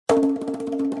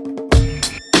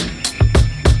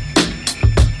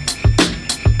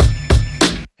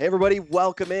Hey everybody,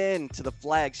 welcome in to the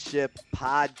Flagship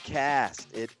Podcast.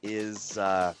 It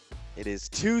is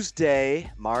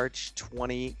Tuesday, March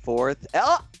 24th.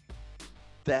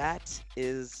 That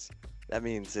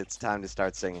means it's time to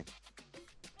start singing.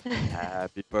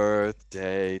 Happy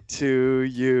birthday to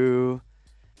you.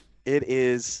 It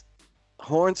is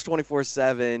Horns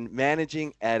 24/7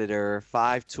 managing editor,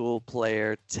 5-tool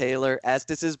player Taylor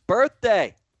Estes'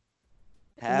 birthday.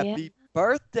 Happy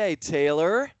birthday,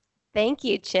 Taylor. Thank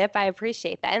you, Chip. I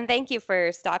appreciate that. And thank you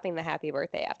for stopping the happy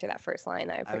birthday after that first line.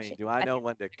 I appreciate it. Do I know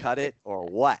when to cut it or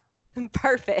what?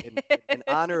 Perfect. In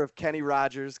honor of Kenny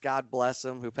Rogers, God bless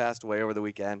him, who passed away over the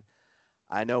weekend,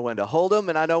 I know when to hold him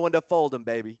and I know when to fold him,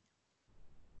 baby.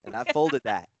 And I folded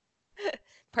that.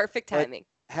 Perfect timing.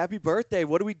 But happy birthday.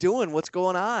 What are we doing? What's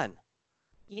going on?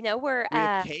 You know, we're Do we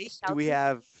have cake? Do we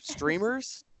have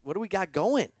streamers? What do we got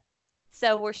going?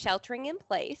 So we're sheltering in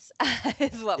place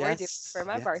is what we're doing for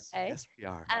my birthday. Yes, we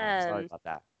are. Sorry about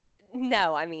that.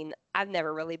 No, I mean, I've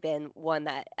never really been one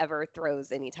that ever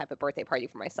throws any type of birthday party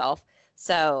for myself.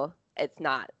 So it's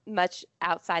not much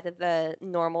outside of the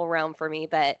normal realm for me.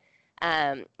 But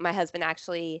my husband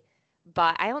actually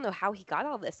bought, I don't know how he got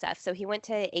all this stuff. So he went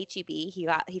to H-E-B.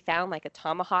 He found like a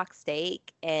tomahawk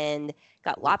steak and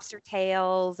got lobster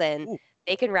tails and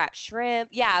bacon wrapped shrimp.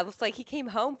 Yeah, it was like he came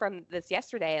home from this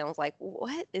yesterday and I was like,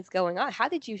 what is going on? How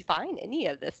did you find any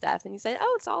of this stuff? And he said,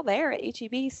 oh, it's all there at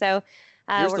H-E-B. So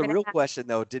here's the real question,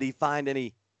 though. Did he find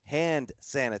any hand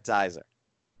sanitizer?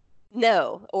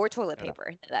 No, or toilet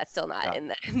paper. That's still not in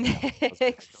the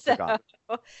mix. So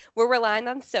we're relying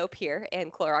on soap here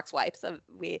and Clorox wipes.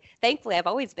 Thankfully, I've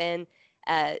always been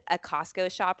a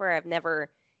Costco shopper. I've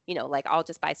never, I'll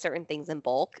just buy certain things in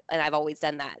bulk, and I've always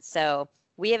done that. So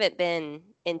we haven't been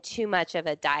in too much of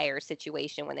a dire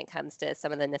situation when it comes to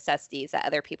some of the necessities that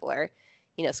other people are,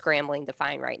 scrambling to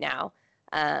find right now.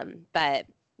 But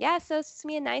yeah, so it's just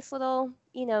me a nice little,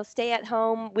 stay at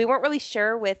home. We weren't really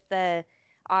sure with the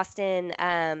Austin,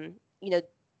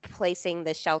 placing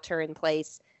the shelter in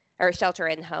place or shelter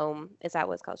in home. Is that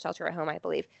what it's called? Shelter at home, I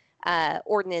believe.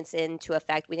 Ordinance into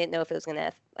effect. We didn't know if it was going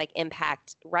to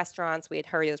impact restaurants. We had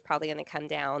heard it was probably going to come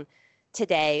down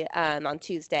today, on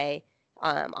Tuesday.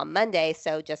 On Monday,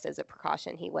 so just as a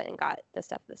precaution, he went and got the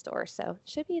stuff at the store. So it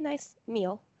should be a nice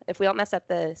meal if we don't mess up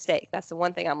the steak. That's the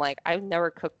one thing I'm like, I've never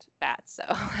cooked that, so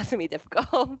that's gonna be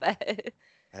difficult. But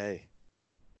hey,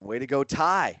 way to go,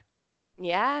 Ty!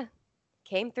 Yeah,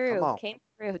 came through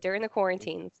during the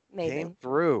quarantines. Amazing. Came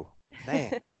through,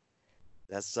 man.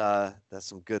 That's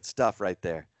some good stuff right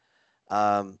there.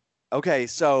 Okay,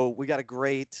 so we got a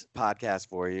great podcast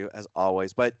for you as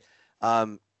always, but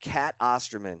Kat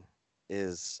Osterman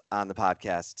is on the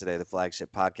podcast today, the Flagship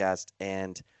Podcast,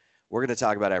 and we're going to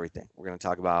talk about everything. We're going to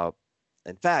talk about,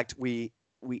 in fact, we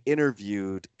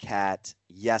interviewed Kat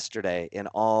yesterday in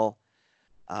all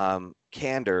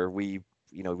candor. We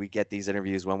get these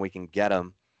interviews when we can get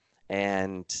them,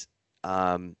 and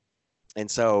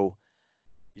so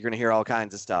you're going to hear all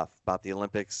kinds of stuff about the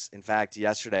Olympics. In fact,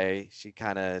 yesterday she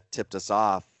kind of tipped us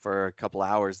off for a couple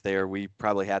hours there. We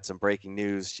probably had some breaking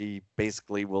news. She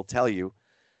basically will tell you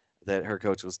that her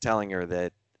coach was telling her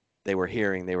that they were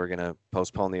hearing they were going to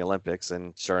postpone the Olympics,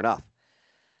 and sure enough,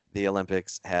 the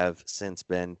Olympics have since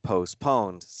been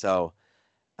postponed. So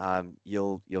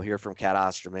you'll hear from Kat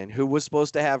Osterman, who was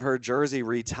supposed to have her jersey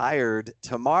retired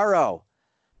tomorrow,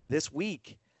 this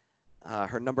week,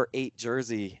 her number 8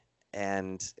 jersey,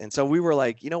 and so we were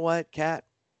like, you know what, Kat,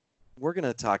 we're going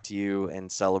to talk to you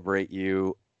and celebrate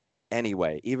you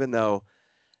anyway, even though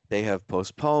they have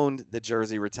postponed the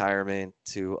jersey retirement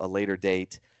to a later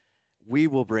date. We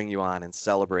will bring you on and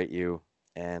celebrate you.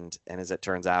 And as it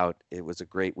turns out, it was a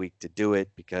great week to do it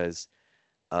because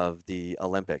of the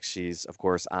Olympics. She's, of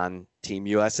course, on Team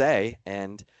USA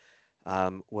and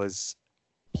was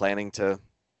planning to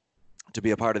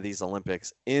be a part of these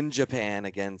Olympics in Japan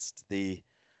against the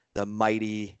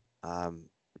mighty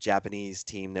Japanese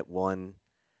team that won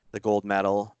the gold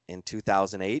medal in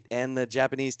 2008, and the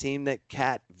Japanese team that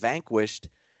Kat vanquished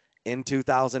in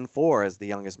 2004 as the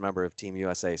youngest member of Team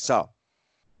USA. So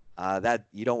that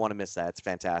you don't want to miss that. It's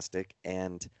fantastic.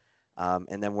 And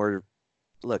then we're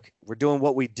doing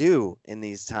what we do in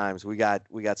these times. We got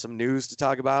some news to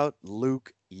talk about.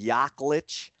 Luke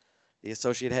Yaklich, the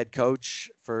associate head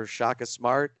coach for Shaka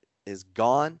Smart, is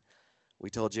gone. We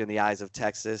told you in the Eyes of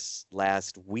Texas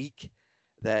last week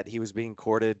that he was being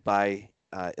courted by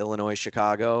Illinois,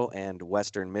 Chicago, and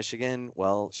Western Michigan.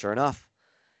 Well, sure enough,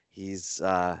 he's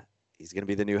going to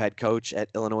be the new head coach at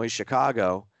Illinois,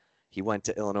 Chicago. He went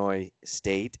to Illinois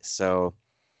State, so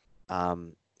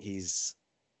he's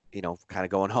kind of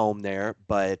going home there.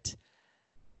 But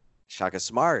Shaka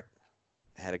Smart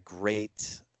had a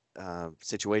great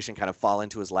situation kind of fall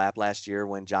into his lap last year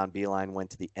when John Beilein went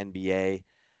to the NBA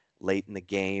late in the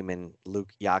game, and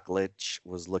Luke Yaklich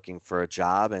was looking for a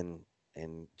job and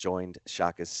joined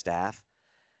Shaka's staff,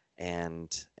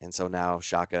 and so now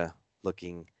Shaka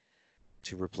looking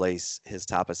to replace his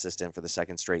top assistant for the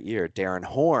second straight year. Darren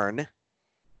Horn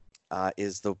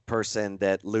is the person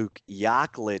that Luke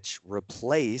Yaklich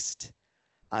replaced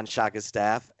on Shaka's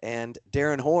staff, and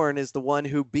Darren Horn is the one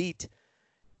who beat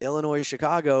Illinois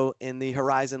Chicago in the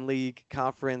Horizon League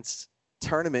Conference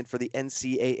tournament for the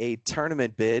NCAA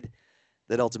tournament bid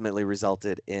that ultimately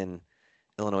resulted in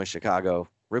Illinois Chicago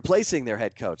replacing their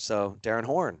head coach. So Darren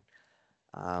Horn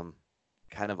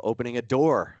kind of opening a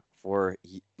door for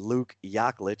Luke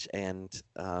Yaklich and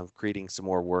creating some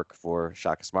more work for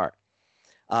Shaka Smart.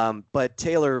 But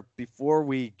Taylor, before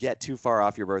we get too far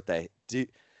off your birthday, do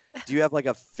you have like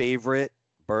a favorite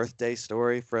birthday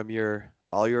story from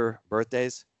all your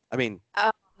birthdays? I mean,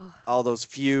 all those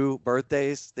few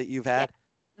birthdays that you've had?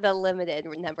 Yeah, the limited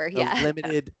number, yeah. The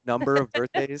limited number of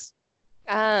birthdays?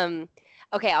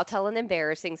 Okay, I'll tell an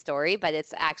embarrassing story, but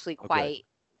it's actually quite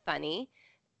funny.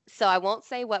 So I won't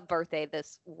say what birthday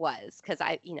this was because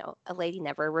a lady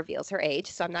never reveals her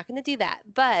age, so I'm not going to do that.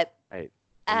 But right.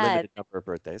 A limited number of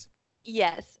birthdays.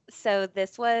 Yes. So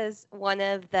this was one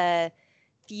of the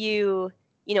few,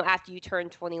 after you turn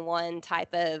 21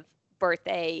 type of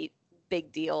birthday,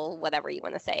 big deal, whatever you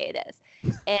want to say it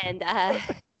is. And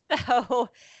so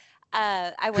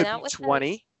I went out with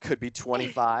 20, could be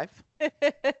 25.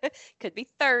 Could be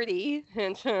 30.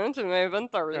 It may have been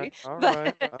 30. Okay. All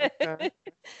right.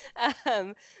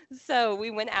 Okay. So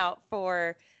we went out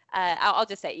for, I'll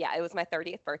just say, yeah, it was my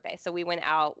 30th birthday. So we went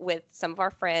out with some of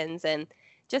our friends and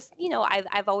just,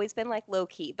 I've always been like low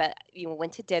key, but,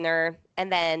 went to dinner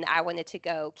and then I wanted to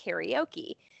go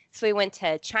karaoke. So we went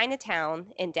to Chinatown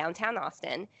in downtown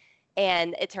Austin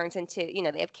and it turns into,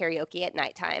 they have karaoke at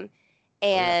nighttime.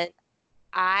 And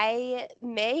I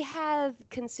may have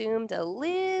consumed a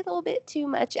little bit too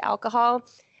much alcohol,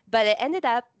 but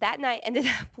that night ended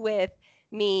up with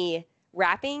me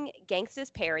rapping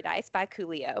Gangsta's Paradise by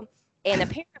Coolio. And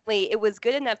apparently it was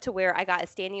good enough to where I got a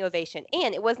standing ovation.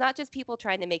 And it was not just people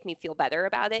trying to make me feel better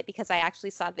about it, because I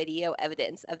actually saw video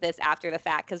evidence of this after the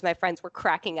fact, because my friends were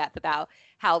cracking up about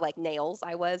how like nails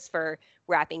I was for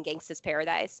rapping Gangsta's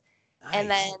Paradise. Nice.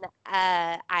 And then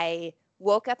I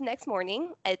woke up next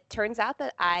morning. It turns out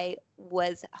that I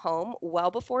was home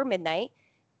well before midnight.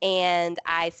 And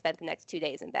I spent the next 2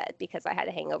 days in bed because I had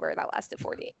a hangover that lasted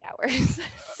 48 hours.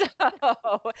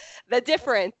 So the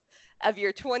difference of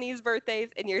your 20s birthdays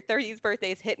and your 30s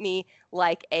birthdays hit me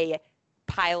like a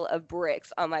pile of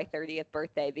bricks on my 30th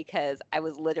birthday because I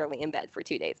was literally in bed for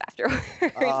 2 days afterwards.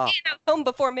 And I was home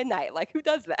before midnight. Like, who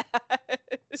does that?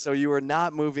 So you were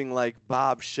not moving like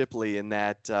Bob Shipley in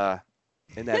that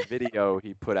video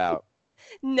he put out.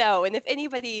 No, and if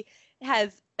anybody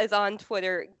is on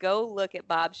Twitter, go look at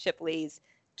Bob Shipley's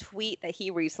tweet that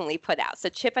he recently put out. So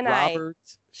Chip and Robert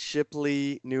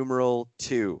Shipley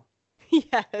 #2.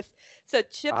 Yes. So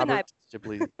Chip Robert and I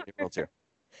Shipley #2.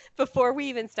 Before we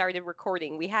even started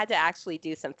recording, we had to actually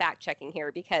do some fact checking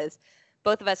here because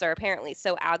both of us are apparently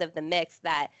so out of the mix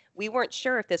that we weren't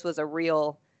sure if this was a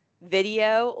real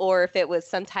video or if it was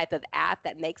some type of app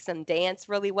that makes them dance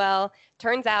really well.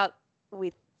 Turns out,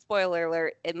 spoiler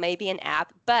alert, it may be an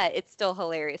app, but it's still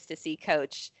hilarious to see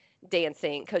Coach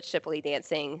Shipley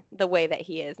dancing the way that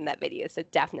he is in that video. So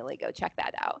definitely go check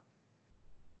that out.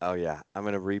 Oh yeah, I'm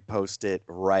going to repost it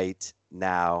right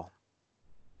now.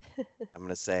 I'm going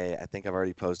to say, I think I've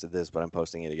already posted this, but I'm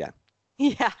posting it again.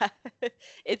 Yeah,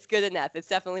 it's good enough. It's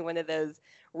definitely one of those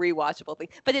rewatchable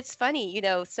things. But it's funny,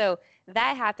 so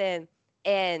that happened.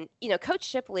 And, Coach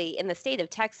Shipley in the state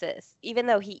of Texas, even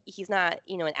though he's not,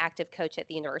 an active coach at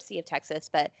the University of Texas,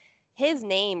 but his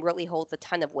name really holds a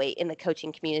ton of weight in the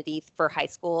coaching community for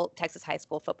Texas high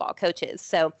school football coaches.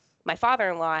 So my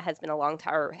father-in-law has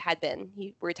been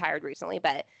he retired recently,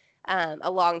 but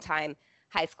a long time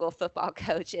high school football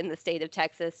coach in the state of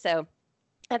Texas. So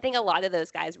I think a lot of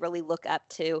those guys really look up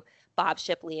to Bob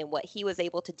Shipley and what he was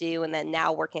able to do. And then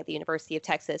now working at the University of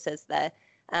Texas as the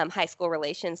high school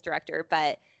relations director.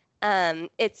 But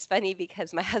it's funny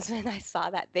because my husband and I saw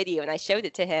that video and I showed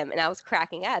it to him and I was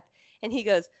cracking up and he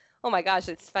goes, "Oh my gosh,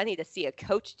 it's funny to see a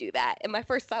coach do that." And my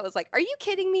first thought was like, are you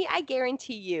kidding me? I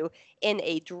guarantee you in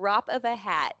a drop of a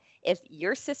hat, if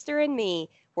your sister and me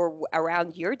were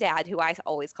around your dad, who I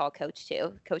always call Coach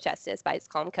too, Coach Estes, but I just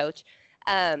call him Coach.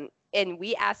 and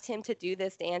we asked him to do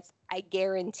this dance, I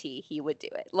guarantee he would do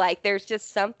it. Like, there's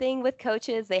just something with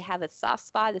coaches. They have a soft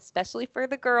spot, especially for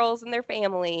the girls and their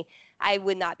family. I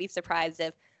would not be surprised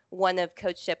if one of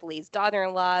Coach Shipley's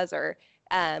daughter-in-laws or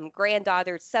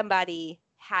granddaughters, somebody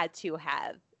had to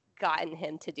have gotten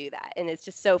him to do that. And it's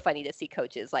just so funny to see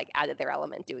coaches like out of their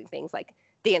element doing things like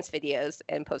dance videos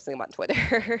and posting them on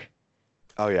Twitter.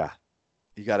 Oh yeah.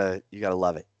 You gotta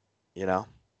love it, you know?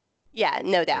 Yeah,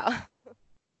 no doubt.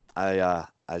 I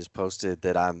just posted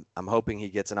that I'm hoping he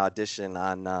gets an audition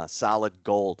on Solid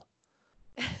Gold,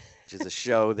 which is a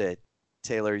show that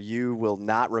Taylor, you will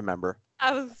not remember.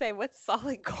 I was gonna say, what's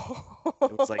Solid Gold?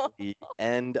 It was like the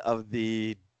end of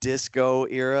the disco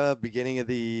era, beginning of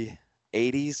the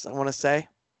 80s, I want to say.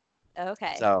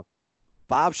 Okay. So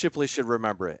Bob Shipley should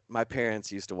remember it. My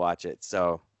parents used to watch it.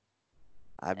 So,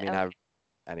 I mean, Okay.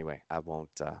 anyway, I won't,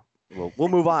 we'll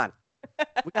move on.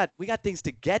 We got things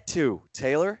to get to,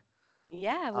 Taylor.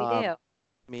 Yeah, we do. I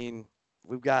mean,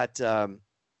 we've got,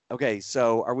 okay,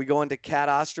 so are we going to Kat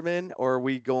Osterman or are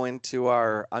we going to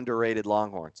our underrated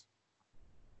Longhorns?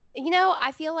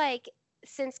 I feel like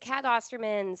since Kat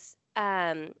Osterman's,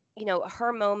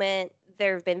 her moment,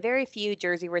 there have been very few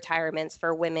jersey retirements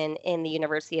for women in the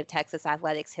University of Texas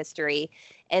athletics history.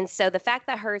 And so the fact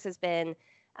that hers has been,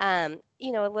 a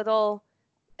little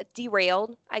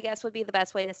derailed, I guess would be the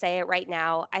best way to say it right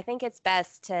now. I think it's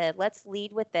best to let's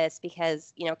lead with this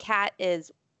because, Kat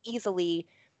is easily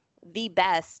the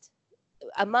best,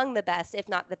 among the best, if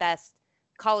not the best,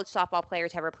 college softball player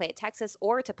to ever play at Texas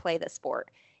or to play the sport.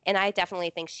 And I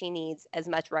definitely think she needs as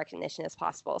much recognition as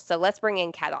possible. So let's bring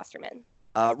in Kat Osterman.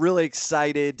 Really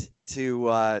excited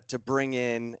to bring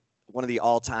in one of the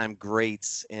all-time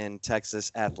greats in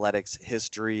Texas athletics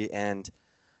history, and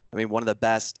I mean one of the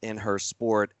best in her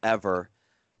sport ever.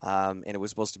 And it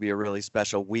was supposed to be a really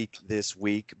special week this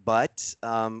week, but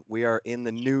we are in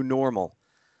the new normal.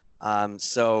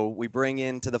 So we bring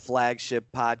into the flagship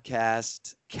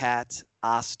podcast Kat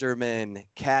Osterman.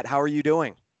 Kat, how are you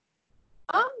doing?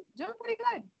 Doing pretty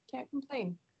good. Can't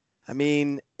complain. I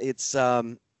mean, it's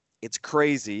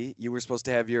crazy. You were supposed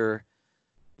to have your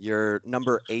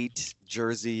number 8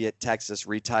 jersey at Texas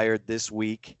retired this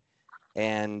week,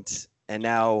 and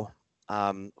now,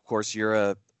 of course,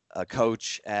 you're a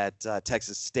coach at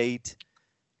Texas State,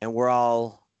 and we're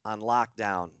all on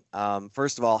lockdown.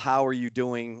 First of all, how are you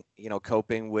doing?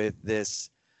 Coping with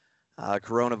this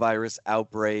coronavirus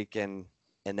outbreak and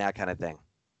that kind of thing.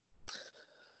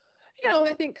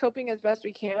 I think coping as best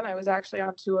we can. I was actually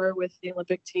on tour with the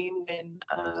Olympic team, and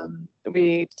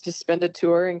we suspended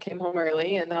tour and came home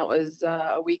early, and that was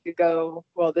a week ago.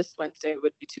 Well, this Wednesday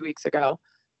would be 2 weeks ago.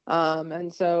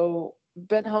 And so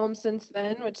been home since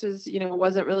then, which is,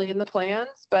 wasn't really in the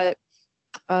plans, but,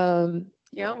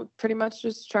 pretty much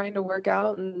just trying to work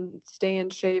out and stay in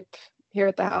shape here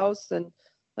at the house. And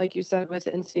like you said, with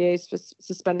NCAA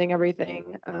suspending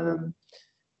everything,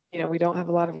 we don't have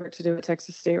a lot of work to do at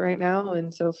Texas State right now.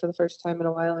 And so for the first time in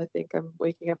a while, I think I'm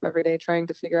waking up every day trying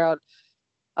to figure out,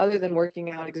 other than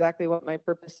working out, exactly what my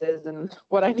purpose is and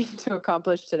what I need to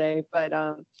accomplish today. But,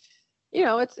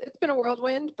 it's been a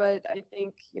whirlwind, but I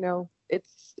think,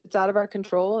 it's out of our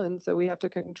control. And so we have to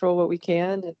control what we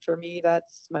can. And for me,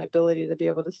 that's my ability to be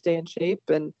able to stay in shape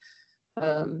and,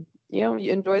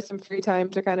 you enjoy some free time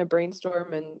to kind of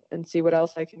brainstorm and see what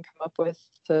else I can come up with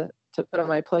to put on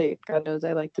my plate. God knows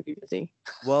I like to be busy.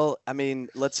 Well, I mean,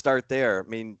 let's start there. I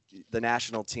mean, the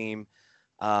national team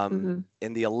in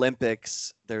the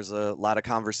Olympics, there's a lot of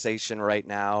conversation right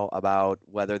now about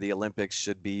whether the Olympics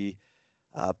should be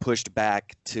pushed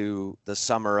back to the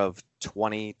summer of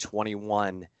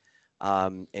 2021.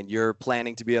 And you're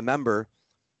planning to be a member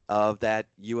of that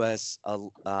U.S.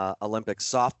 Olympic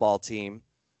softball team.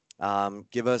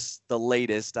 Give us the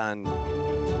latest on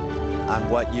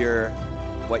what you're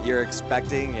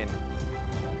expecting and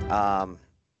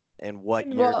what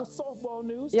you're. Softball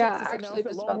news. Yeah, actually,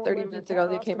 just about 30 minutes ago,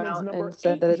 they came out and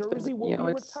said that it's been,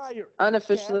 it's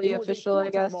unofficially official,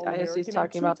 I guess. IOC is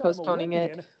talking about postponing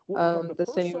it.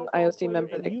 The same IOC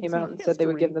member that came out and said they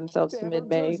would give themselves to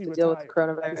mid-May to deal with the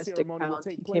coronavirus decline.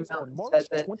 He came out and said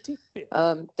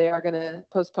that they are going to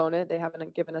postpone it. They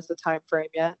haven't given us a time frame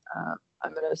yet.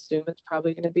 I'm going to assume it's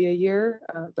probably going to be a year,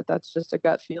 but that's just a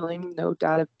gut feeling, no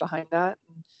data behind that.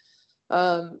 And,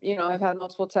 I've had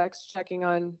multiple texts checking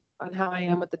on how I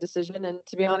am with the decision. And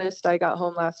to be honest, I got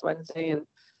home last Wednesday and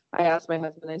I asked my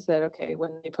husband, I said, okay,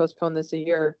 when they postpone this a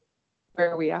year,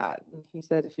 where are we at? And he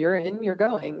said, if you're in, you're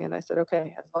going. And I said,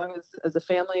 okay, as long as a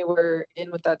family we're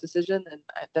in with that decision,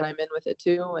 then I'm in with it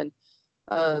too. And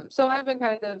so I've been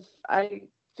I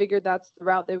figured that's the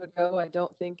route they would go. I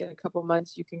don't think in a couple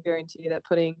months you can guarantee that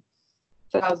putting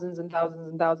thousands and thousands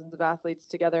and thousands of athletes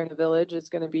together in a village is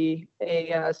going to be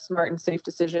a smart and safe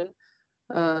decision.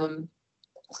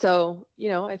 So,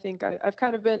 I think I've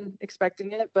kind of been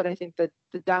expecting it, but I think that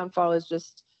the downfall is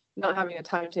just not having a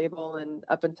timetable, and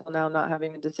up until now not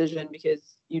having a decision,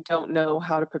 because you don't know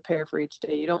how to prepare for each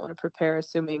day. You don't want to prepare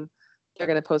assuming they're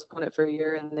going to postpone it for a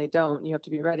year, and they don't. You have to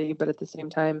be ready, but at the same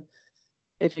time,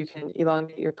 if you can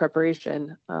elongate your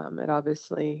preparation, it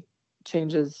obviously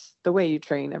changes the way you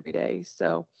train every day.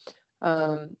 So,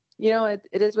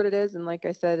 it is what it is. And like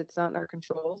I said, it's not in our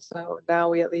control. So now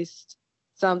we at least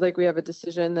sounds like we have a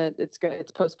decision that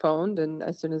it's postponed. And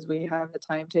as soon as we have the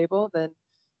timetable, then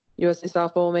USA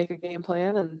Softball will make a game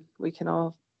plan, and we can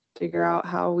all figure out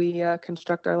how we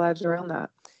construct our lives around that.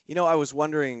 I was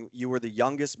wondering, you were the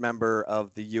youngest member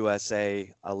of the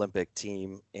USA Olympic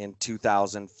team in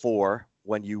 2004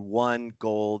 when you won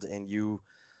gold, and you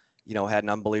had an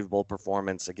unbelievable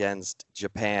performance against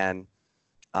Japan.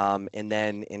 And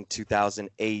then in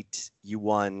 2008, you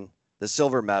won the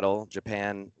silver medal.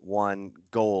 Japan won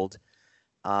gold.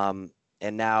 And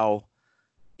now,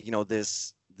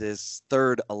 this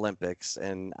third Olympics,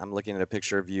 and I'm looking at a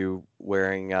picture of you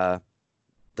wearing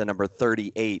the number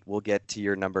 38. We'll get to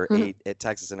your number 8 at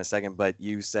Texas in a second, but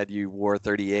you said you wore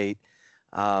 38,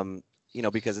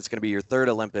 because it's going to be your third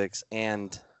Olympics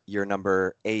and your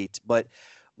number 8. But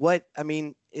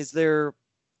is there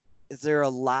a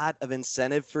lot of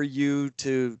incentive for you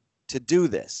to do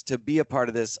this, to be a part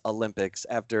of this Olympics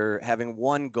after having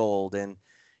won gold? And,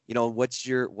 what's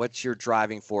your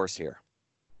driving force here?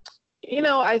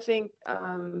 I think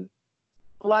a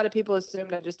lot of people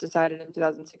assumed I just decided in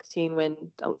 2016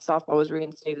 when softball was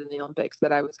reinstated in the Olympics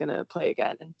that I was going to play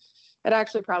again. And it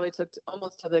actually probably took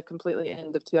almost to the completely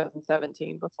end of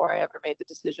 2017 before I ever made the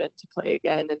decision to play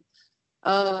again. And,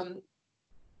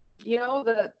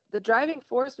 the driving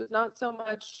force was not so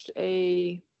much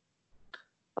a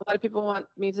lot of people want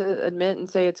me to admit and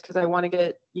say it's because I want to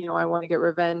get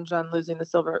revenge on losing the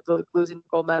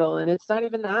gold medal. And it's not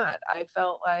even that. I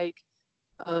felt like,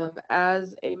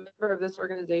 as a member of this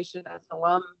organization, as an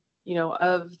alum,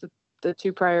 of the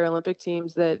 2 prior Olympic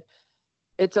teams, that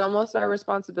it's almost our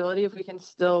responsibility, if we can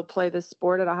still play this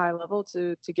sport at a high level,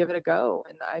 to give it a go.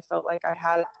 And I felt like I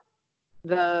had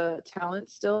the talent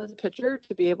still as a pitcher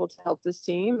to be able to help this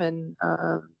team. And,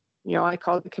 I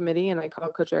called the committee and I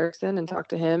called Coach Erickson and talked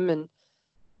to him, and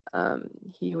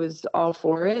he was all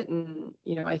for it. And,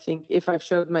 I think if I've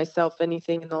showed myself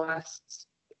anything in the last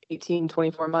 18,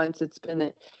 24 months, it's been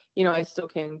that, I still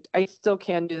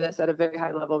can do this at a very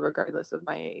high level, regardless of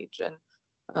my age. And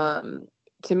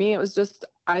to me, it was just,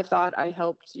 I thought I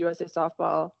helped USA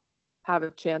Softball have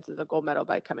a chance at a gold medal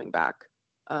by coming back.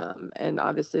 And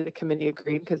obviously the committee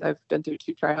agreed, because I've been through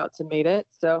 2 tryouts and made it.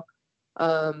 So,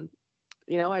 I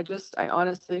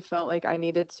honestly felt like I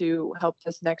needed to help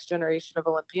this next generation of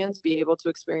Olympians be able to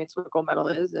experience what a gold medal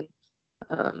is. And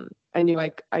I knew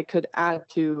I could add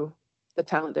to the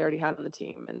talent they already had on the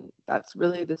team. And that's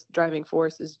really this driving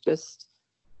force, is just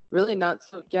really not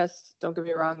so, yes, don't get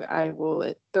me wrong, I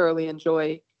will thoroughly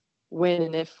enjoy when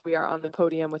and if we are on the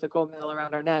podium with a gold medal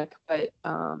around our neck. But,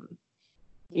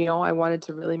 I wanted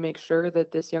to really make sure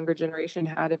that this younger generation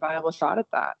had a viable shot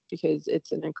at that, because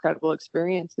it's an incredible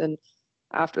experience. And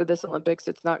after this Olympics,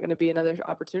 it's not going to be another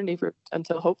opportunity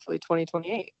until hopefully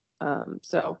 2028.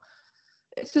 So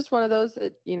it's just one of those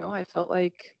that, I felt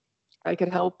like I could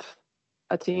help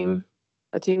a team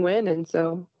win. And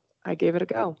so I gave it a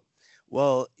go.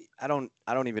 Well, I don't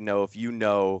even know if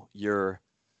your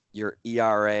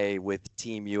ERA with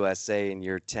Team USA in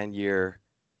your 10-year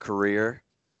career.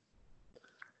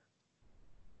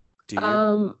 Do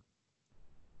you?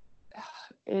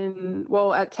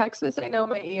 At Texas, I know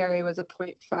my ERA was a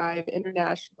 0.5.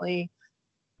 Internationally,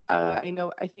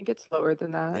 I think it's lower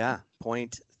than that. Yeah,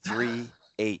 0.38.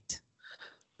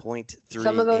 0.38.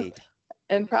 Some of those,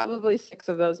 and probably 6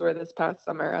 of those were this past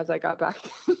summer as I got back.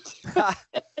 I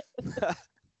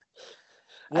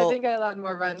think I allowed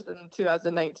more runs in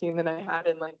 2019 than I had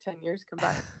in like 10 years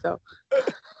combined. So.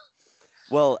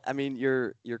 Well,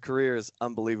 your career is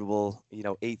unbelievable.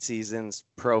 8 seasons,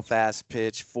 pro fast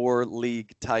pitch, 4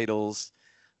 league titles,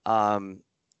 earning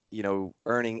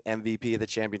MVP of the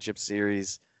championship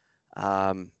series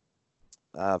for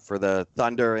the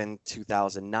Thunder in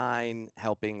 2009,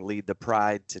 helping lead the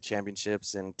Pride to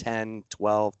championships in 10,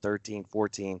 12, 13,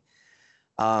 14.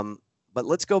 But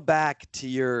let's go back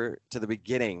to the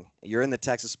beginning. You're in the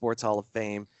Texas Sports Hall of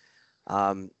Fame.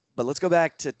 But let's go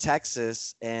back to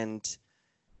Texas, and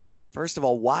first of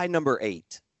all, why number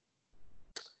 8?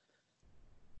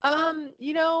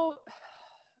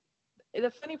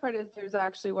 the funny part is there's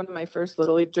actually one of my first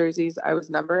Little League jerseys. I was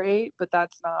number 8, but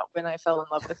that's not when I fell in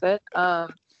love with it.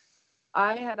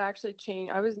 I had actually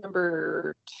changed. I was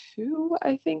number 2,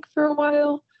 I think, for a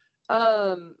while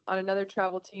on another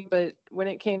travel team. But when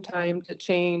it came time to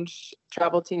change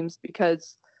travel teams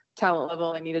because talent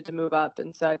level, I needed to move up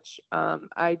and such,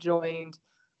 I joined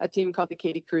a team called the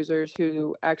Katy Cruisers,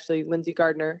 who actually Lindsey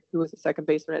Gardner, who was the second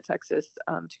baseman at Texas,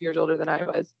 2 years older than I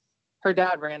was, her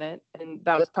dad ran it. And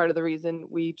that was part of the reason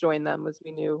we joined them, was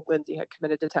we knew Lindsey had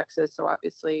committed to Texas. So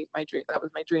obviously that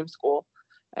was my dream school.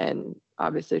 And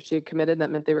obviously if she had committed, that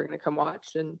meant they were going to come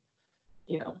watch. And,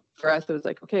 you know, for us, it was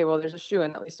like, okay, well, there's a shoe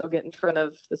in, at least I'll get in front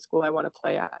of the school I want to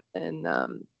play at. And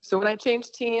so when I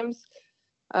changed teams,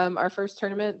 our first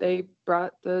tournament, they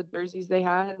brought the jerseys they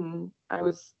had, and I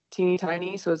was teeny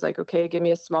tiny. So it was like, okay, give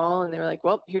me a small. And they were like,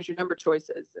 well, here's your number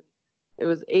choices. And it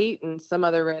was 8 and some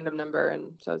other random number.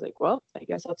 And so I was like, well, I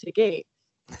guess I'll take 8.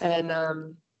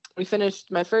 And we finished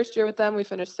my first year with them. We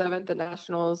finished 7th at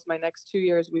nationals. My next 2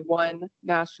 years, we won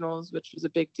nationals, which was a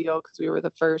big deal because we were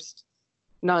the first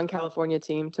non-California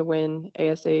team to win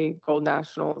ASA Gold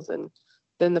Nationals, and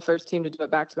then the first team to do it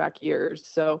back-to-back years.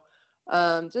 So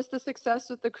just the success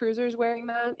with the Cruisers wearing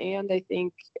that. And I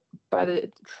think by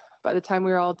the time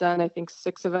we were all done, I think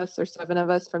 6 of us or 7 of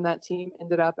us from that team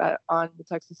ended up on the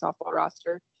Texas softball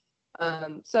roster.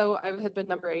 So I had been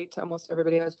number 8 to almost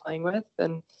everybody I was playing with.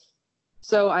 And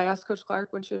so I asked Coach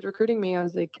Clark when she was recruiting me, I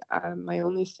was like, my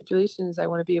only stipulation is I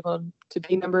want to be able to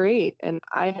be number 8. And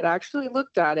I had actually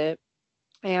looked at it,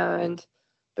 and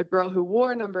the girl who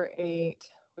wore number 8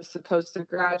 was supposed to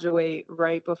graduate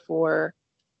right before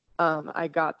I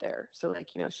got there. So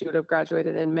like, you know, she would have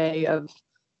graduated in May of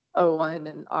 01,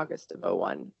 and August of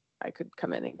 01, I could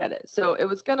come in and get it. So it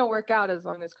was going to work out as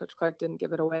long as Coach Clark didn't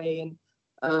give it away.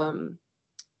 And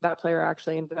that player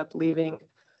actually ended up leaving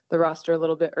the roster a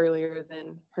little bit earlier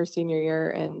than her senior year.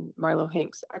 And Marlo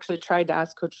Hanks actually tried to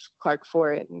ask Coach Clark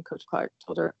for it. And Coach Clark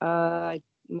told her,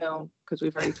 no, because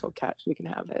we've already told Kat we can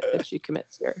have it if she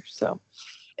commits here. So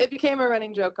it became a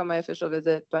running joke on my official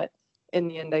visit, but in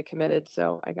the end I committed.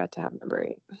 So I got to have number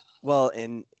 8. Well,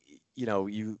 and you know,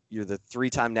 you're the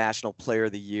 3-time National Player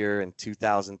of the Year in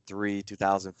 2003,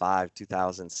 2005,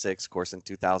 2006. Of course, in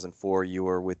 2004, you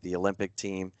were with the Olympic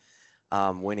team,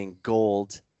 winning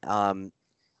gold. How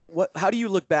do you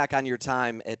look back on your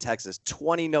time at Texas?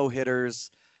 20 no-hitters,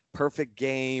 perfect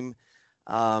game.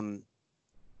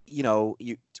 You know,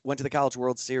 you went to the College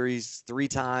World Series 3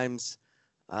 times.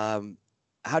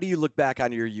 How do you look back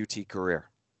on your UT career?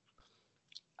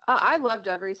 I loved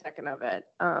every second of it.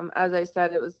 As I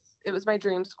said, it was my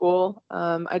dream school.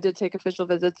 I did take official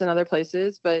visits in other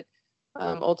places, but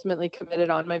ultimately committed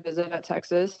on my visit at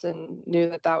Texas and knew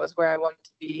that was where I wanted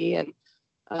to be. And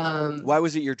why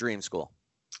was it your dream school?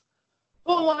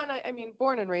 Well, one, I mean,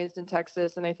 born and raised in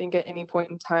Texas, and I think at any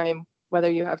point in time, whether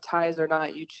you have ties or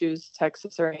not, you choose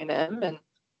Texas or A&M. And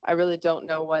I really don't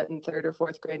know what in 3rd or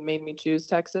 4th grade made me choose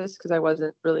Texas, because I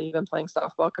wasn't really even playing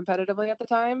softball competitively at the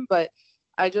time. But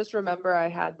I just remember I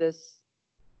had this,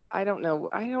 I don't know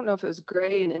if it was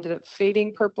gray and ended up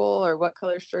fading purple or what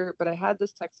color shirt, but I had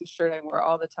this Texas shirt I wore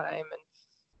all the time.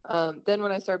 And then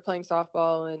when I started playing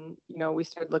softball and, you know, we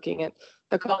started looking at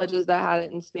the colleges that had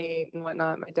it in state and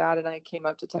whatnot, my dad and I came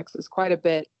up to Texas quite a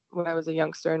bit when I was a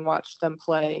youngster and watched them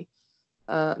play.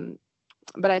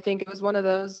 But I think it was one of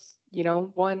those, you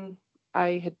know, one,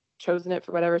 I had chosen it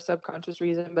for whatever subconscious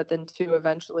reason, but then 2,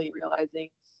 eventually realizing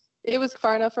it was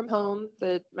far enough from home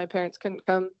that my parents couldn't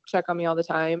come check on me all the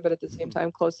time, but at the same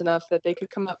time close enough that they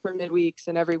could come up for midweeks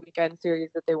and every weekend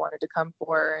series that they wanted to come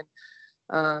for.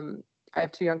 And I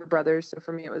have 2 younger brothers, so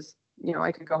for me it was, you know,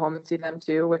 I could go home and see them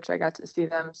too, which I got to see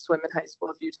them swim in high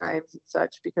school a few times and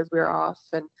such because we were off.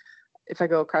 And if I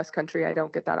go across country, I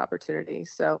don't get that opportunity.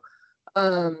 So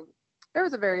there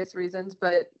was various reasons,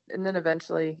 and then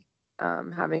eventually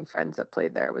having friends that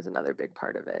played there was another big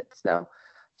part of it. So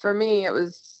for me, it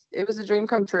was a dream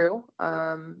come true.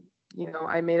 You know,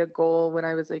 I made a goal when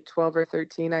I was like 12 or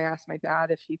 13. I asked my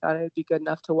dad if he thought I would be good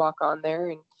enough to walk on there.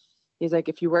 And he's like,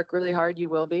 if you work really hard, you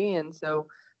will be. And so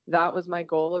that was my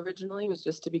goal originally, was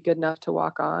just to be good enough to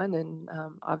walk on. And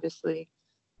obviously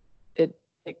it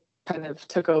kind of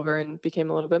took over and became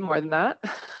a little bit more than that.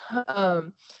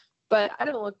 But I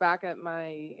don't look back at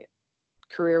my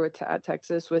career at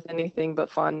Texas with anything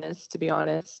but fondness, to be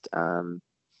honest.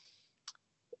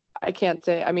 I can't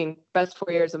say, I mean, best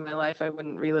 4 years of my life, I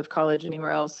wouldn't relive college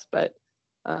anywhere else, but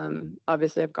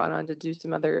obviously I've gone on to do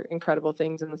some other incredible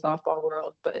things in the softball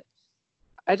world, but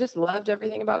I just loved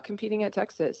everything about competing at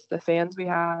Texas. The fans we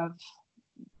have,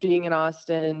 being in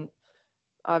Austin,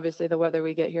 obviously the weather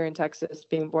we get here in Texas,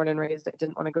 being born and raised, I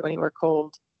didn't want to go anywhere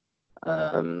cold.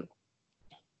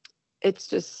 It's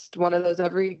just one of those,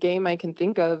 every game I can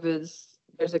think of is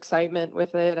there's excitement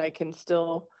with it. I can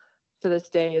still, to this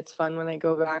day, it's fun when I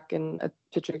go back and a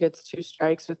pitcher gets 2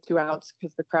 strikes with 2 outs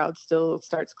because the crowd still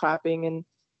starts clapping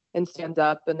and stands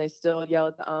up, and they still yell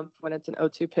at the ump when it's an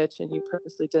 0-2 pitch and you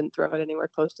purposely didn't throw it anywhere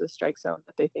close to the strike zone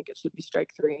that they think it should be strike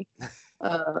 3.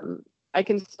 I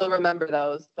can still remember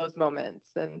those moments.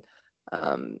 And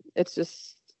it's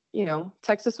just,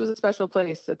 Texas was a special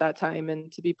place at that time.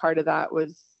 And to be part of that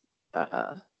was,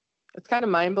 it's kind of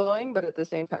mind blowing, but at the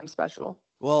same time special.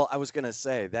 Well, I was going to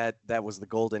say that was the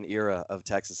golden era of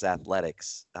Texas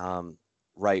athletics,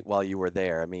 right while you were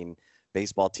there. I mean,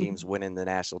 baseball teams winning the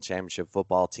national championship,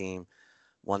 football team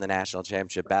won the national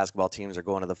championship, basketball teams are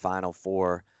going to the Final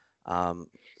Four,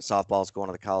 softball's going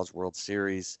to the College World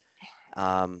Series.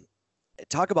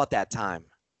 Talk about that time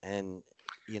and,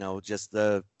 just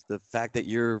the fact that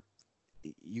you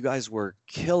guys were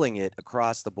killing it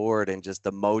across the board and just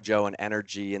the mojo and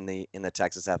energy in the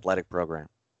Texas athletic program.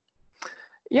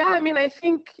 Yeah, I mean, I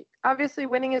think obviously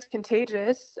winning is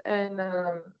contagious, and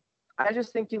I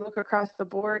just think you look across the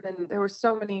board, and there were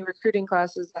so many recruiting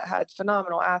classes that had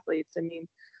phenomenal athletes. I mean,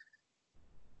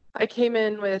 I came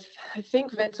in with, I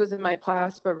think Vince was in my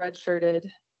class, but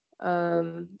redshirted.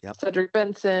 Yep. Cedric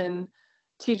Benson,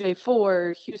 TJ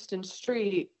Ford, Houston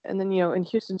Street, and then, in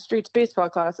Houston Street's baseball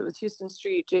class, it was Houston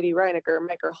Street, JD Reiniger,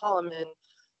 Michael Holloman,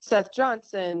 Seth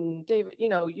Johnson, David,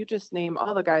 you just name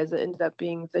all the guys that ended up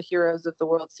being the heroes of the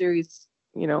World Series,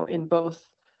 in both.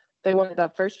 They won it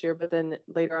that first year, but then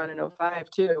later on in 2005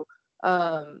 too.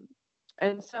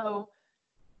 And so,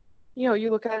 you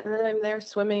look at it, and then I'm there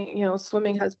swimming,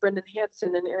 swimming has Brendan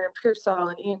Hansen and Aaron Pearsall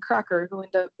and Ian Crocker, who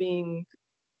end up being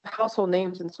household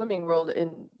names in swimming world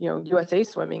in, USA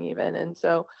Swimming even. And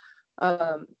so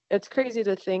it's crazy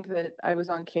to think that I was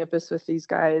on campus with these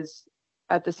guys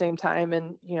at the same time.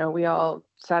 And, we all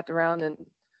sat around and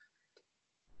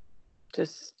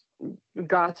just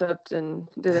gossiped and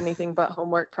did anything but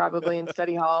homework probably in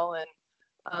study hall. And,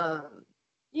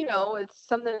 it's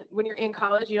something, when you're in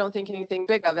college, you don't think anything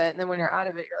big of it. And then when you're out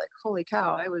of it, you're like, holy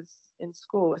cow, I was in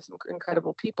school with some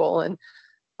incredible people. And,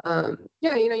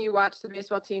 you watch the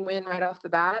baseball team win right off the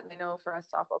bat. And I know for us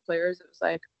softball players, it was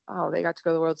like, oh, they got to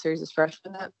go to the World Series as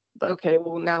freshmen. But okay,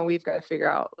 well, now we've got to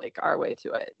figure out like our way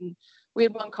to it. And we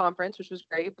had one conference, which was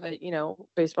great, but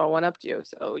baseball went up to you.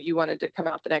 So you wanted to come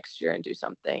out the next year and do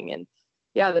something. And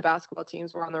yeah, the basketball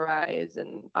teams were on the rise,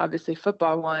 and obviously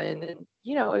football won. And, it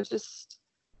was just,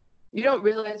 you don't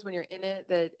realize when you're in it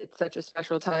that it's such a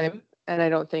special time. And I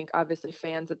don't think obviously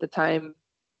fans at the time,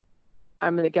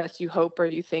 I'm going to guess you hope or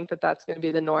you think that that's going to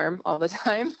be the norm all the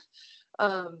time.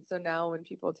 So now when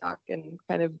people talk and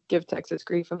kind of give Texas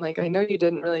grief, I'm like, I know you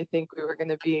didn't really think we were going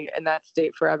to be in that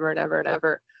state forever and ever and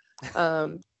ever.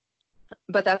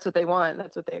 But that's what they want.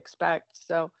 That's what they expect.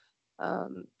 So,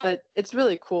 but it's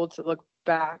really cool to look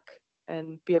back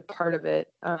and be a part of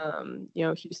it.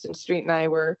 Houston Street and I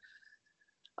were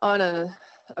on a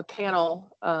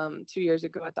panel 2 years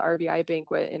ago at the RBI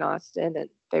banquet in Austin, and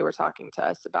they were talking to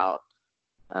us about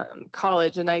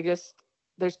college. And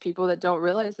there's people that don't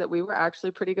realize that we were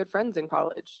actually pretty good friends in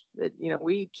college, that,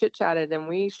 we chit chatted and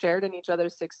we shared in each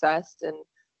other's success.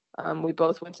 And we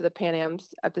both went to the Pan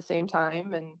Ams at the same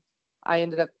time. And I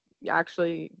ended up,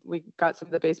 we got some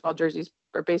of the baseball jerseys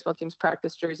or baseball team's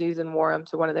practice jerseys and wore them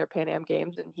to one of their Pan Am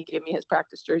games. And he gave me his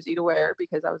practice jersey to wear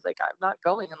because I was like, I'm not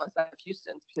going unless I have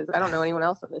Houston's, because I don't know anyone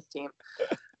else on this team.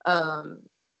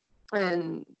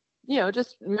 And,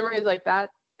 just memories like that.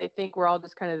 I think we're all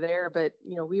just kind of there, but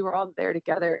we were all there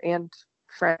together and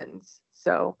friends.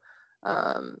 So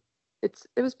it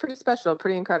was pretty special,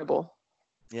 pretty incredible.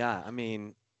 Yeah. I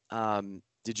mean,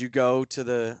 did you go to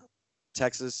the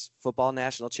Texas football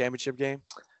national championship game?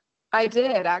 I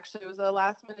did, actually. It was a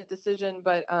last minute decision,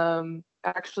 but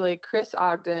actually Chris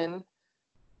Ogden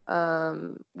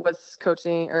was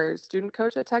coaching or student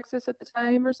coach at Texas at the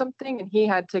time or something, and he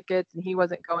had tickets and he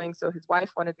wasn't going, so his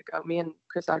wife wanted to go. Me and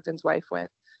Chris Ogden's wife went.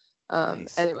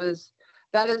 Nice. And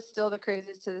that is still the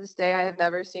craziest to this day. I have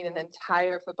never seen an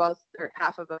entire football or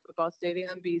half of a football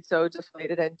stadium be so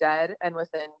deflated and dead, and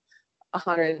within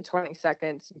 120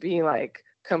 seconds be like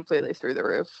completely through the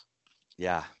roof.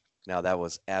 Yeah, no, that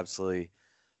was absolutely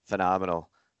phenomenal.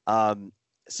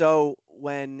 So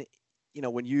when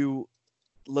you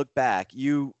look back,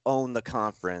 you own the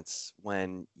conference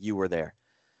when you were there.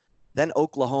 Then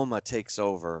Oklahoma takes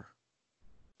over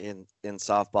in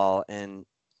softball, and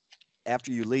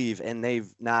after you leave, and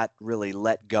they've not really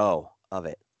let go of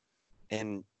it.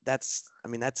 And that's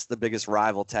the biggest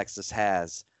rival Texas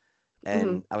has.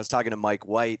 And I was talking to Mike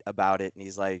White about it, and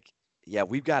he's like, yeah,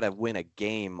 we've got to win a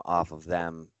game off of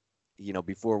them,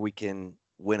 before we can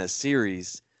win a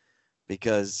series,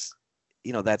 because,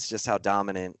 that's just how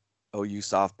dominant OU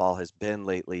softball has been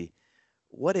lately.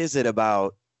 What is it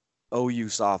about OU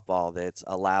softball that's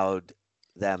allowed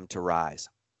them to rise?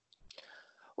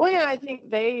 Well, yeah, I think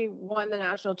they won the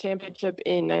national championship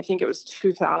in, I think it was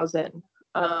 2000.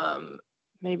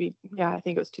 Maybe, yeah, I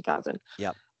think it was 2000.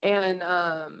 Yep. And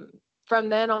from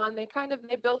then on, they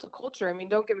built a culture. I mean,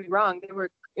 don't get me wrong, they were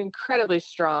incredibly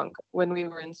strong when we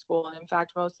were in school. And in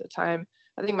fact, most of the time,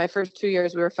 I think my first 2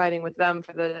 years we were fighting with them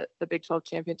for the Big 12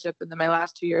 championship, and then my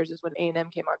last 2 years is when A&M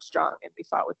came on strong, and we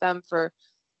fought with them for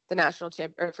the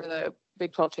for the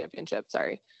Big 12 championship.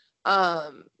 Sorry,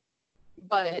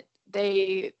 but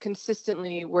they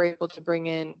consistently were able to bring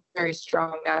in very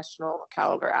strong national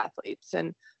caliber athletes,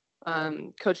 and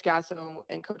Coach Gasso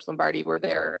and Coach Lombardi were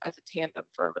there as a tandem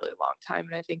for a really long time.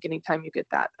 And I think anytime you get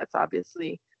that, that's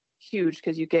obviously huge,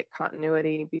 because you get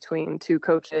continuity between two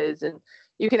coaches, and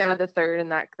you can add the third,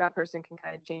 and that person can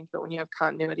kind of change. But when you have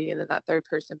continuity and then that third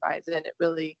person buys in, it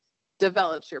really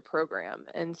develops your program.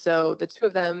 And so the two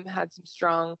of them had some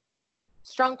strong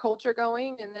culture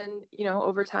going. And then,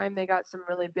 over time, they got some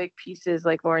really big pieces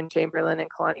like Lauren Chamberlain and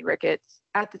Kalani Ricketts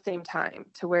at the same time,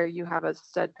 to where you have a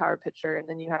stud power pitcher, and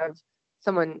then you have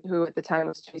someone who at the time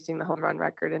was chasing the home run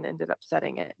record and ended up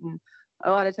setting it. And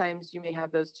a lot of times you may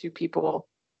have those two people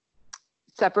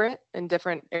separate in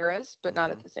different eras, but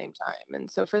not at the same time. And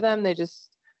so for them, they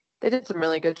did some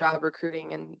really good job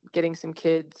recruiting and getting some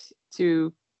kids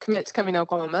to commit to coming to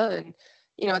Oklahoma. And,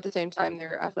 at the same time,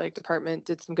 their athletic department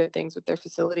did some good things with their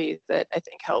facilities that I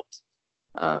think helped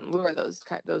lure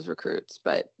those recruits.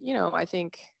 But, I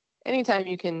think anytime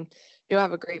you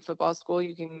have a great football school,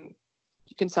 you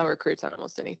can sell recruits on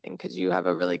almost anything, because you have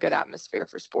a really good atmosphere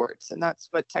for sports. And that's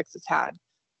what Texas had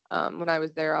when I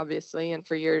was there, obviously, and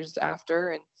for years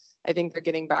after. And I think they're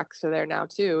getting back to there now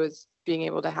too, is being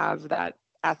able to have that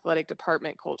athletic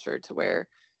department culture to where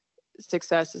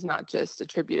success is not just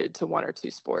attributed to one or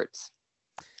two sports.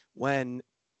 When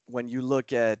you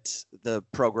look at the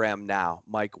program now,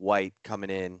 Mike White coming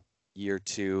in year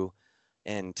 2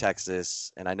 in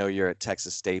Texas, and I know you're at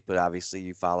Texas State, but obviously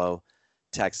you follow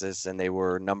Texas, and they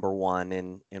were number 1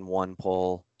 in one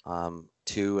poll,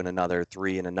 2 in another,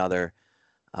 3 in another,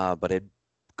 but had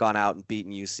gone out and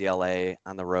beaten UCLA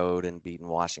on the road and beaten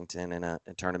Washington in a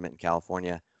tournament in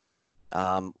California.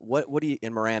 What do you,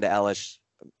 and Miranda Elish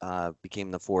became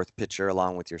the 4th pitcher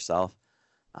along with yourself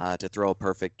to throw a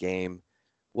perfect game.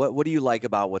 What do you like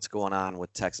about what's going on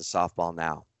with Texas softball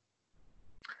now?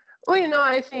 Well,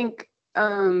 I think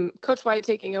Coach White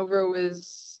taking over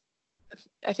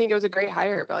I think it was a great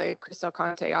hire by Chris Del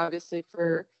Conte. Obviously,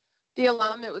 for the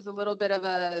alum, it was a little bit of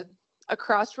a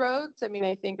crossroads. I mean,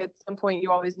 I think at some point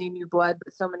you always need new blood,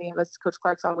 but so many of us, Coach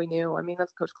Clark's all we knew. I mean,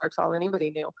 that's Coach Clark's all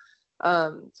anybody knew.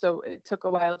 So it took a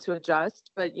while to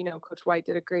adjust, but, Coach White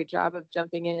did a great job of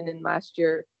jumping in, and last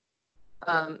year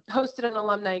hosted an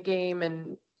alumni game,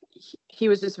 and he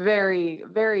was just very,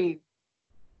 very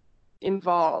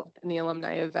involved in the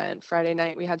alumni event. Friday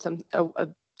night, we had a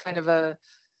kind of a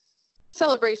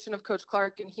celebration of Coach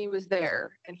Clark, and he was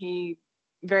there, and he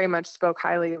very much spoke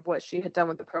highly of what she had done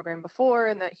with the program before,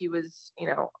 and that he was,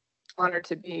 honored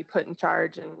to be put in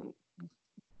charge and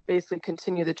basically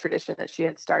continue the tradition that she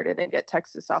had started and get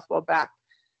Texas softball back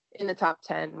in the top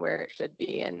 10 where it should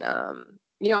be. And,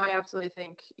 I absolutely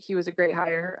think he was a great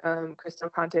hire. Chris Del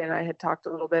Conte and I had talked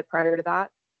a little bit prior to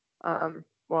that.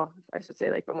 Well, I should say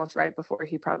like almost right before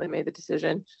he probably made the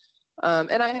decision.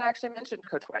 And I had actually mentioned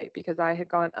Coach White, because I had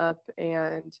gone up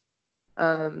and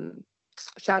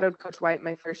shadowed Coach White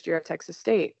my first year at Texas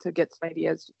State to get some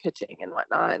ideas of pitching and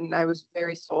whatnot. And I was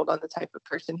very sold on the type of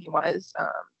person he was.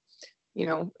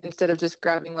 Instead of just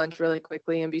grabbing lunch really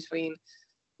quickly in between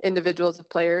individuals of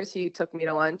players, he took me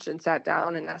to lunch and sat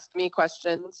down and asked me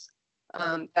questions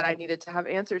that I needed to have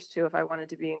answers to if I wanted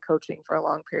to be in coaching for a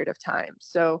long period of time.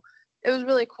 So it was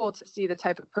really cool to see the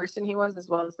type of person he was, as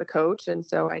well as the coach. And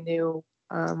so I knew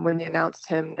when they announced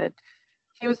him that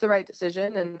he was the right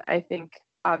decision. And I think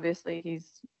obviously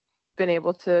he's been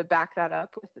able to back that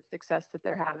up with the success that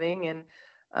they're having. And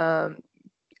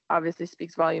obviously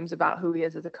speaks volumes about who he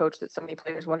is as a coach, that so many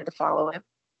players wanted to follow him.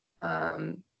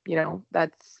 I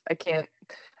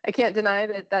can't deny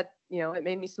that, it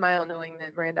made me smile knowing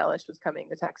that Miranda Elish was coming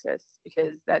to Texas,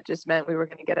 because that just meant we were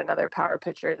going to get another power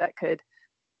pitcher that could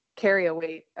carry a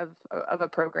weight of a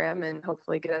program and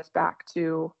hopefully get us back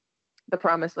to the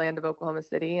promised land of Oklahoma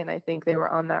City. And I think they were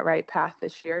on that right path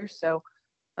this year. So,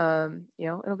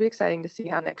 it'll be exciting to see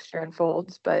how next year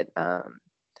unfolds, but,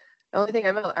 The only thing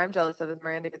I'm jealous of is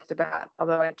Miranda gets to bat,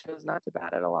 although I chose not to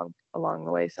bat it along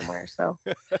the way somewhere. So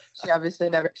she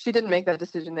obviously she didn't make that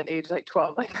decision at age like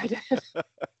 12 like I did.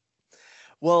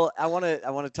 Well, I want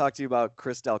to talk to you about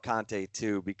Chris Del Conte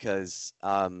too, because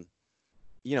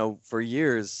for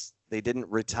years they didn't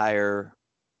retire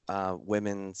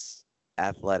women's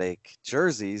athletic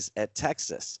jerseys at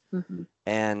Texas,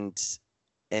 and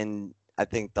I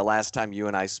think the last time you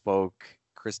and I spoke,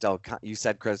 you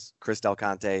said Chris Del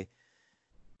Conte,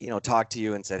 talked to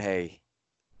you and said, hey,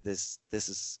 this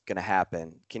is going to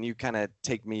happen. Can you kind of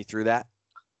take me through that?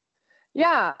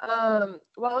 Yeah.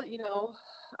 Well,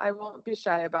 I won't be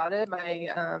shy about it.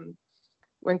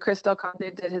 When Chris Del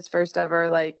Conte did his first ever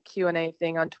like Q&A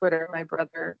thing on Twitter, my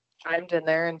brother chimed in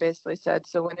there and basically said,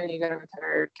 so when are you going to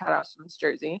retire Cat Awesome's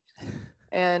jersey?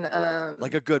 And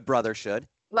like a good brother should.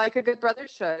 Like a good brother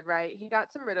should, right? He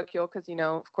got some ridicule because,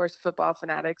 of course, football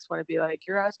fanatics want to be like,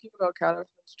 you're asking about Cat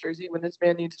Awesome's jersey when this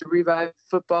man needs to revive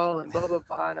football and blah, blah,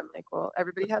 blah. And I'm like, well,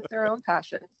 everybody has their own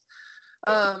passions.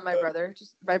 My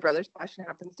brother's passion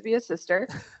happens to be a sister.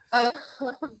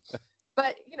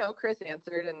 But, Chris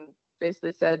answered and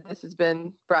basically said, this has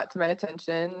been brought to my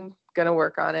attention, going to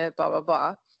work on it, blah, blah,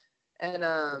 blah.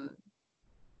 And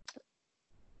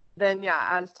then,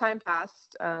 as time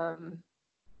passed,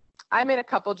 I made a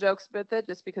couple jokes with it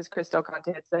just because Chris Del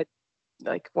Conte had said,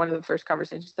 like, one of the first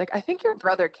conversations, like, I think your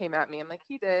brother came at me. I'm like,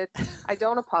 he did. I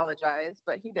don't apologize,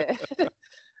 but he did.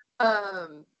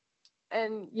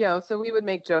 And, so we would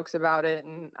make jokes about it.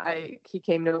 And he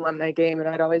came to alumni game and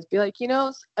I'd always be like,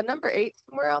 a number 8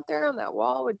 somewhere out there on that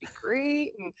wall would be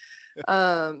great. And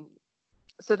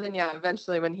so then,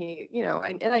 eventually when he,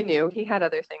 and I knew he had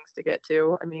other things to get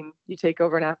to. I mean, you take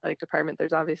over an athletic department,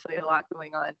 there's obviously a lot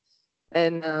going on.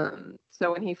 And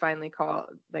so when he finally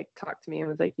talked to me and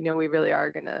was like, we really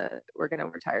are we're gonna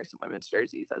retire some women's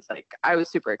jerseys. I was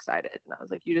super excited, and I was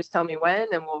like, you just tell me when,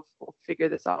 and we'll figure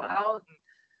this all out.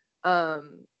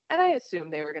 And I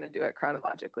assumed they were gonna do it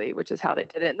chronologically, which is how they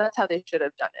did it, and that's how they should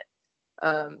have done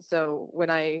it. So when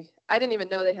I didn't even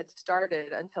know they had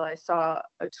started until I saw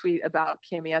a tweet about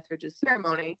Cami Etheridge's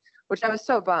ceremony, which I was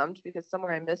so bummed because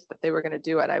somewhere I missed that they were going to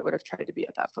do it. I would have tried to be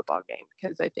at that football game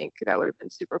because I think that would have been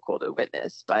super cool to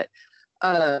witness. But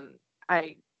I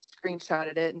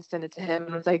screenshotted it and sent it to him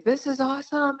and was like, this is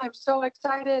awesome. I'm so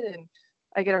excited. And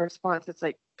I get a response that's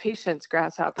like, patience,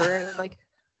 grasshopper. And I'm like,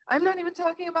 I'm not even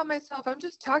talking about myself. I'm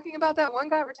just talking about that one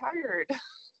guy retired.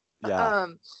 Yeah.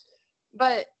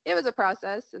 But it was a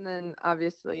process. And then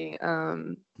obviously,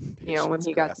 when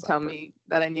he got to tell me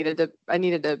that I needed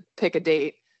to pick a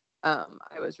date,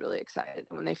 I was really excited.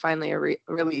 And when they finally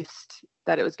released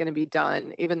that it was going to be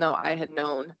done, even though I had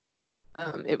known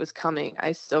it was coming,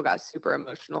 I still got super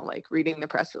emotional, like reading the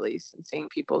press release and seeing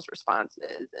people's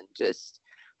responses and just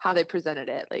how they presented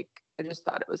it. Like, I just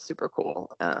thought it was super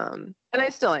cool. And I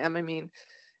still am. I mean,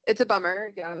 it's a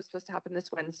bummer. Yeah, it was supposed to happen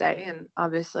this Wednesday, and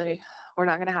obviously we're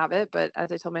not going to have it. But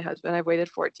as I told my husband, I've waited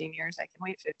 14 years. I can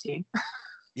wait 15.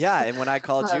 Yeah, and when I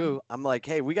called you, I'm like,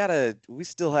 hey, we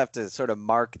still have to sort of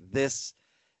mark this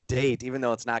date, even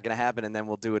though it's not going to happen, and then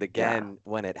we'll do it again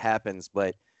when it happens.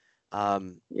 But I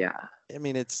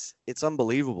mean, it's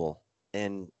unbelievable,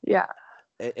 and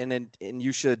and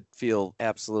you should feel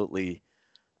absolutely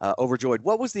overjoyed.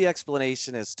 What was the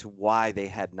explanation as to why they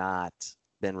had not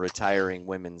been retiring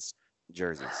women's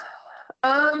jerseys?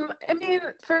 I mean,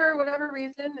 for whatever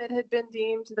reason, it had been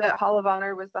deemed that Hall of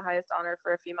Honor was the highest honor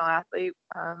for a female athlete.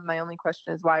 My only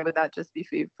question is, why would that just be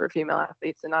for female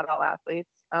athletes and not all athletes?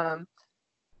 And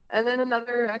then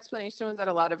another explanation was that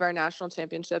a lot of our national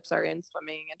championships are in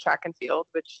swimming and track and field,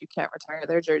 which you can't retire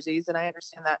their jerseys. And I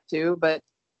understand that too, but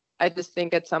I just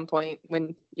think at some point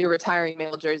when you're retiring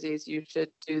male jerseys, you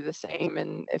should do the same.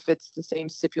 And if it's the same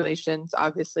stipulations,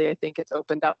 obviously I think it's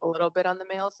opened up a little bit on the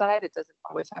male side. It doesn't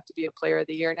always have to be a player of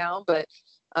the year now, but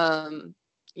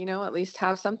at least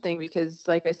have something, because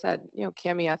like I said,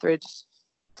 Cami Etheridge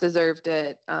deserved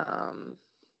it.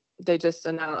 They just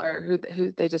announced, or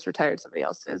they just retired somebody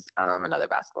else's, another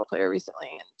basketball player recently,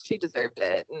 and she deserved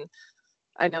it. And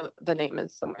I know the name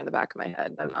is somewhere in the back of my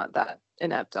head. I'm not that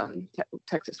inept on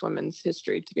Texas women's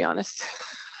history, to be honest.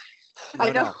 No,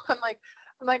 I know. No. I'm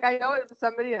like, I know it's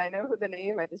somebody and I know who the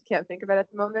name, I just can't think of it at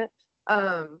the moment.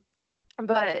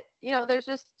 But there's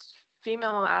just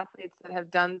female athletes that have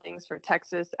done things for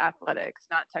Texas athletics,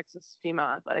 not Texas female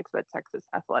athletics, but Texas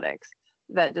athletics,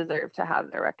 that deserve to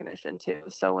have their recognition too.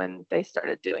 So when they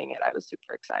started doing it, I was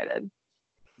super excited.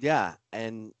 Yeah.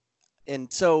 And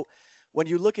so when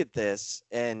you look at this,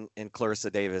 and Clarissa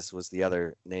Davis was the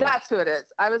other name. That's who it is.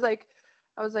 I was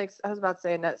about to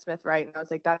say Annette Smith, right? And I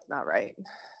was like, that's not right.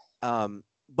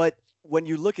 but when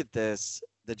you look at this,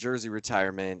 the jersey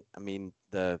retirement, I mean,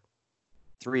 the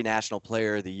 3 National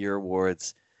Player of the Year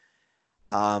awards.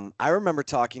 I remember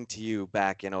talking to you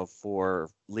back in 04,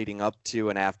 leading up to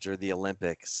and after the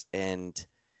Olympics, and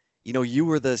you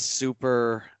were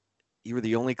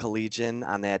the only collegian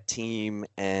on that team,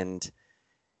 and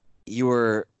you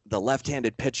were the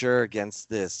left-handed pitcher against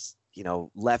this,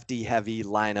 lefty-heavy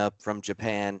lineup from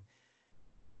Japan.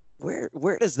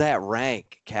 Where does that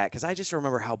rank, Kat? Because I just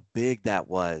remember how big that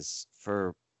was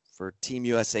for Team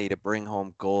USA to bring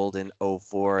home gold in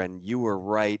 04, and you were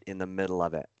right in the middle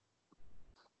of it.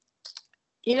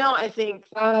 I think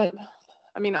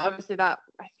obviously I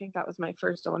think that was my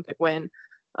first Olympic win.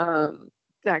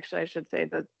 Actually, I should say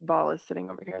the ball is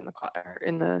sitting over here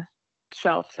in the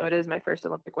shelf, so it is my first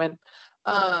Olympic win.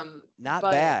 Not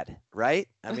bad, right?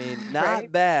 I mean, not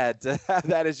right? bad.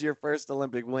 That is your first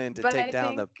Olympic win to take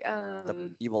down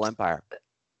the evil empire.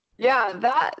 Yeah,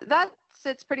 that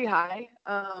sits pretty high,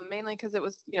 mainly because it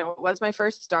was my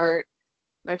first start,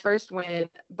 my first win,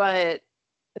 but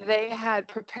they had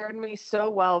prepared me so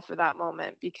well for that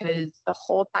moment, because the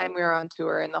whole time we were on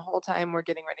tour and the whole time we're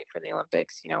getting ready for the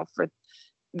Olympics, for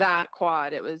that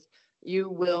quad, it was, you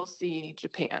will see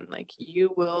Japan, like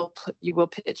you will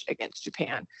pitch against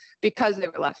Japan, because they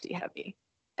were lefty heavy.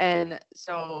 And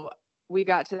so we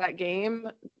got to that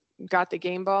game, got the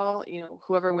game ball,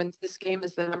 whoever wins this game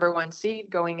is the number 1 seed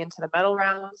going into the medal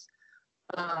rounds.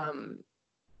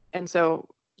 And so,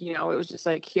 it was just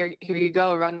like, here you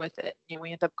go, run with it.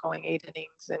 We end up going 8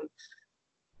 innings, and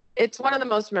it's one of the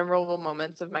most memorable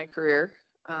moments of my career.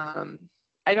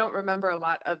 I don't remember a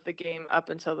lot of the game up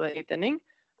until the 8th inning,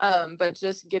 but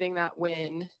just getting that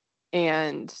win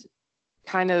and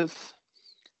kind of,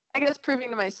 I guess, proving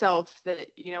to myself that,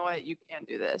 what, you can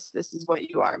do this. This is what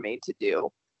you are made to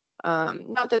do.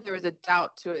 Not that there was a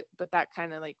doubt to it, but that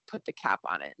kind of like put the cap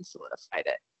on it and solidified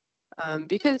it.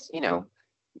 Because,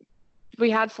 we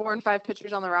had 4 and 5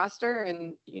 pitchers on the roster,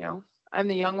 and, I'm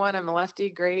the young one, I'm a lefty,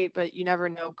 great, but you never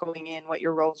know going in what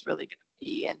your role is really going to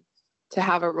be. And to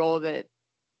have a role that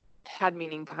had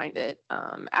meaning behind it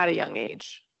at a young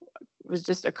age was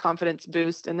just a confidence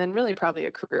boost, and then really probably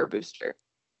a career booster.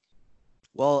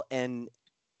 Well, and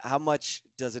how much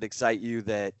does it excite you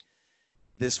that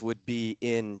this would be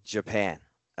in Japan?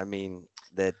 I mean,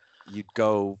 that you'd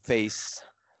go face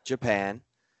Japan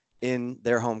in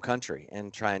their home country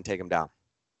and try and take them down.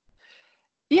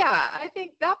 Yeah, I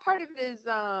think that part of it is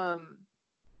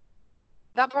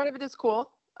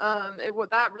cool.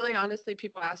 That really, honestly,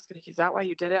 people ask, is that why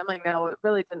you did it? I'm like, no, it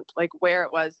really didn't. Like, where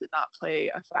it was did not play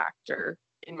a factor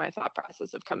in my thought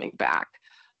process of coming back.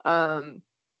 But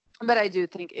I do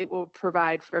think it will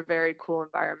provide for a very cool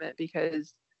environment,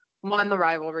 because 1, the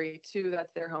rivalry, 2,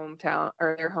 that's their hometown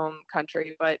or their home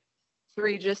country, but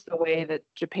 3, just the way that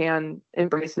Japan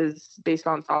embraces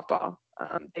baseball and softball.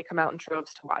 They come out in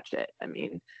troves to watch it. I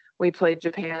mean, we played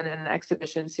Japan in an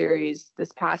exhibition series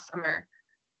this past summer,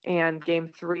 and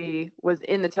game 3 was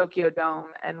in the Tokyo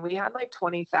Dome, and we had like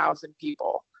 20,000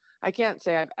 people. I can't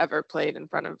say I've ever played in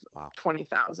front of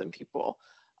 20,000 people,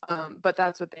 but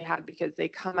that's what they had, because they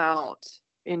come out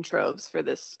in troves for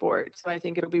this sport. So I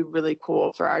think it'll be really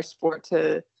cool for our sport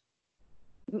to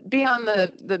be on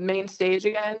the main stage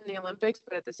again in the Olympics,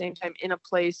 but at the same time in a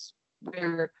place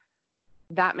where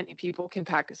that many people can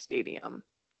pack a stadium.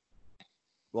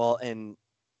 Well, and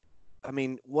I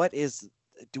mean,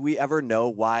 do we ever know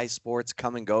why sports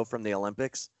come and go from the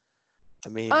Olympics? I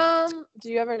mean, do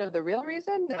you ever know the real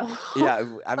reason? No.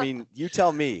 Yeah, I mean, you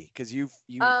tell me, because you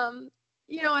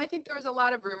I think there was a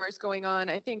lot of rumors going on.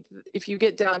 I think if you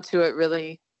get down to it,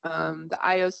 really, the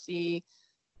IOC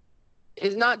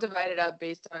is not divided up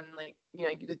based on, like,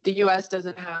 the U.S.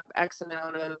 doesn't have X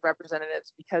amount of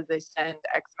representatives because they send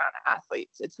X amount of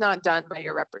athletes. It's not done by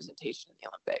your representation in the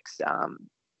Olympics.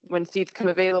 When seats come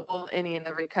available, any and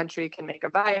every country can make a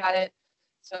vie at it.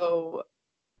 So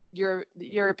the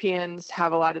Europeans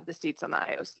have a lot of the seats on the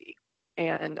IOC.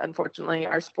 And unfortunately,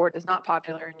 our sport is not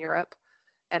popular in Europe.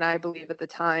 And I believe at the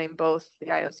time, both the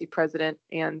IOC president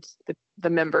and the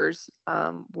members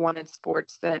wanted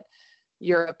sports that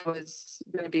Europe was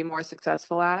going to be more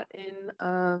successful at in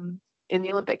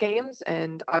the Olympic Games.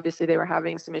 And obviously they were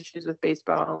having some issues with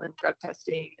baseball and drug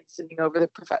testing and sending over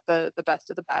the best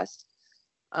of the best.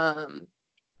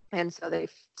 And so they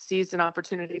seized an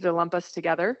opportunity to lump us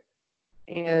together.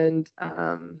 And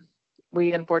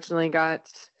we unfortunately got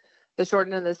the short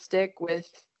end of the stick with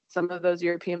some of those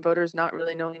European voters not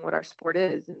really knowing what our sport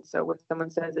is. And so when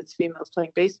someone says it's females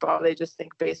playing baseball, they just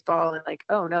think baseball and like,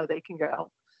 oh no, they can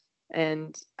go.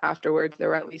 And afterwards, there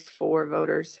were at least 4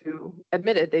 voters who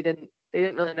admitted they didn't They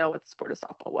didn't really know what the sport of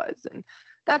softball was, and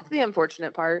that's the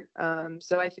unfortunate part.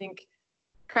 So I think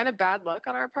kind of bad luck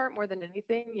on our part more than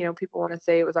anything. People want to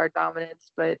say it was our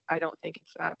dominance, but I don't think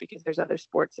it's that, because there's other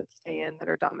sports that stay in that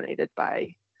are dominated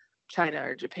by China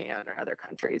or Japan or other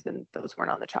countries, and those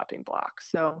weren't on the chopping block.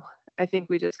 So I think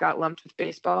we just got lumped with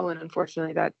baseball, and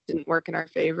unfortunately that didn't work in our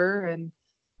favor, and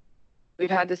we've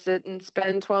had to sit and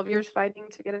spend 12 years fighting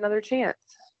to get another chance.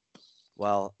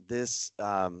 Well, this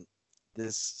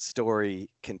story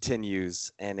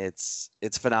continues, and it's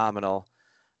phenomenal.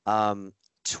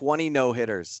 20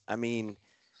 no-hitters. I mean,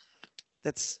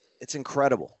 it's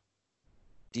incredible.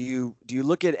 Do you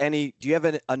look at do you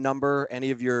have a number,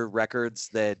 any of your records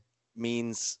that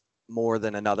means more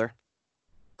than another?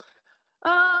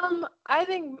 I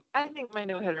think my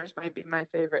no-hitters might be my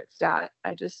favorite stat.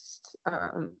 I just,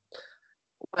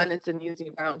 one, it's an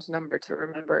easy round number to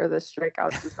remember. The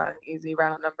strikeouts is not an easy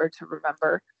round number to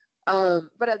remember.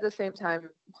 But at the same time,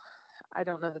 I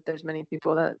don't know that there's many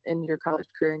people that in your college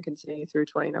career and continue through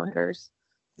 20 no-hitters.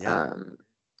 Yeah.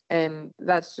 And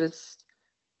that's just,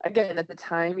 again, at the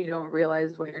time, you don't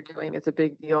realize what you're doing. It's a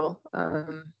big deal.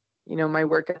 My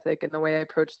work ethic and the way I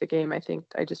approach the game, I think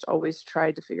I just always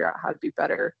tried to figure out how to be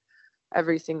better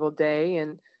every single day.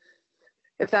 And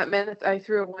if that meant I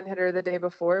threw a one-hitter the day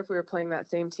before, if we were playing that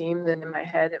same team, then in my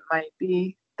head, it might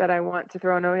be that I want to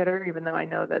throw a no-hitter, even though I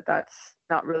know that that's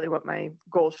not really what my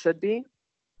goal should be.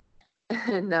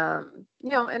 And, and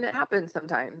it happens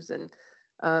sometimes. And,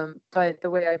 but the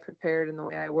way I prepared and the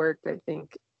way I worked, I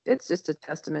think it's just a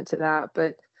testament to that.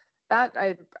 But that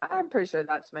I'm pretty sure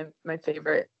that's my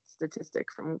favorite statistic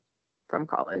from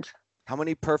college. How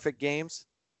many perfect games?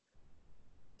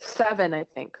 7, I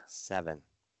think. 7.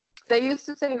 They used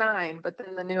to say 9, but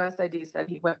then the new SID said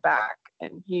he went back,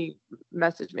 and he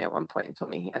messaged me at one point and told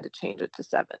me he had to change it to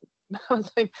 7. I was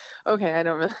like, okay, I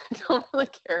don't really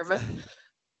care, but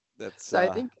that's. So I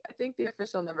think the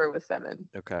official number was 7.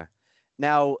 Okay.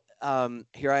 Now,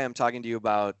 here I am talking to you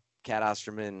about Kat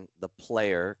Osterman, the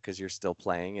player, because you're still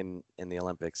playing in the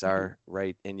Olympics, are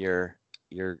right in your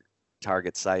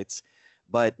target sites.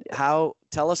 But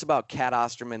tell us about Kat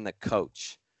Osterman, the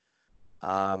coach.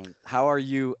 How are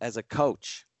you as a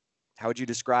coach? How would you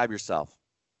describe yourself?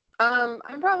 I'm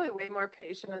probably way more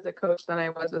patient as a coach than I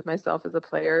was with myself as a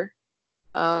player.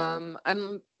 I'm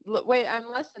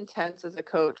less intense as a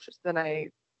coach than I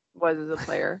was as a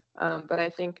player. But I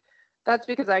think that's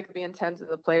because I could be intense as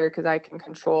a player because I can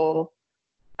control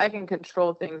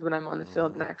things when I'm on the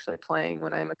field and actually playing.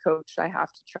 When I'm a coach, I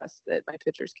have to trust that my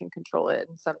pitchers can control it.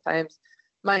 And sometimes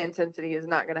my intensity is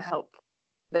not going to help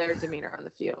their demeanor on the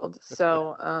field.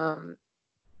 So,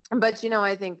 but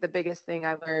I think the biggest thing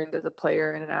I learned as a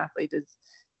player and an athlete is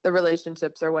the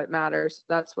relationships are what matters.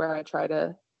 That's where I try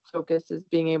to focus, is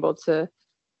being able to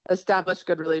establish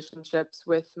good relationships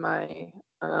with my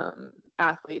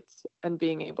athletes and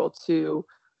being able to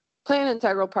play an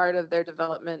integral part of their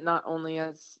development, not only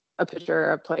as a pitcher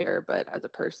or a player, but as a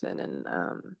person. And,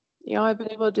 I've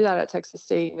been able to do that at Texas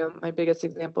State. My biggest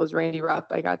example is Randy Rupp.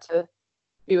 I got to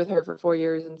be with her for 4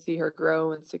 years and see her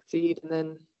grow and succeed, and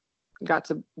then got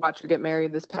to watch her get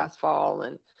married this past fall,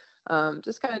 and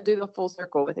just kind of do the full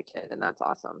circle with a kid, and that's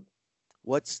awesome.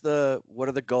 What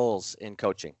are the goals in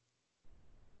coaching?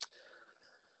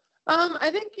 I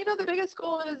think the biggest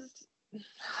goal is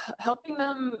helping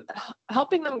them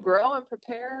grow and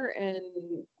prepare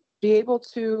and be able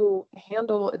to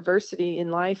handle adversity in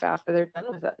life after they're done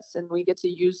with us. And we get to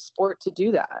use sport to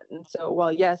do that. And so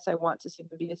while, yes, I want to see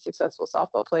them be a successful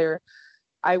softball player,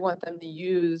 I want them to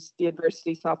use the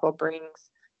adversity softball brings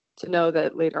to know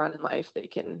that later on in life they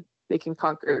can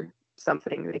conquer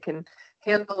something. They can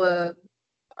handle a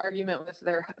argument with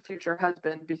their future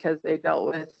husband because they dealt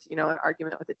with, an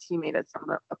argument with a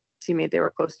teammate they were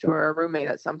close to, or a roommate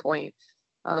at some point.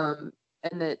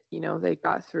 And that, they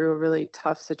got through a really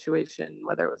tough situation,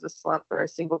 whether it was a slump or a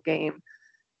single game.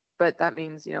 But that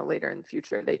means, later in the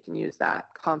future, they can use that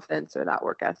confidence or that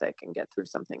work ethic and get through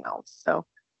something else. So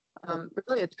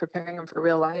really it's preparing them for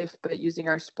real life, but using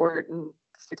our sport and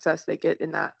the success they get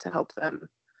in that to help them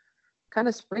kind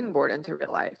of springboard into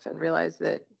real life and realize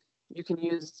that you can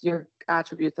use your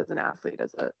attributes as an athlete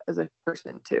as a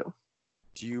person too.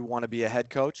 Do you want to be a head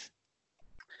coach?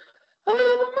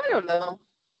 I don't know.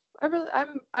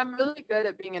 I'm really good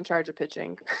at being in charge of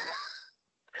pitching.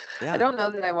 Yeah. I don't know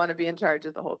that I want to be in charge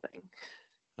of the whole thing.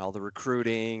 All the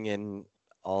recruiting and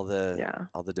all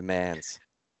the demands.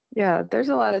 Yeah, there's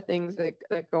a lot of things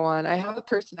that go on. I have a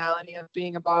personality of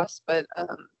being a boss, but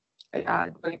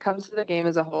when it comes to the game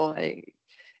as a whole,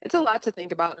 it's a lot to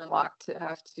think about and a lot to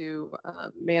have to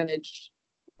manage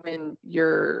when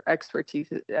your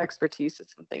expertise is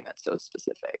something that's so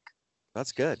specific.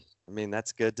 That's good. I mean,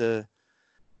 that's good to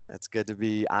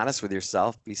be honest with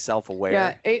yourself, be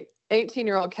self-aware. Yeah,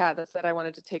 18-year-old Kat that said I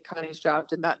wanted to take Connie's job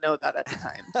did not know that at the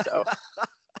time. So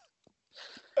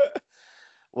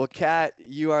well, Kat,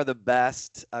 you are the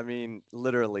best. I mean,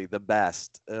 literally the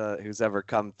best who's ever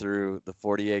come through the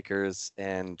 40 acres.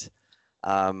 And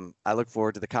I look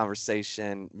forward to the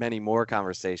conversation, many more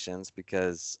conversations,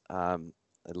 because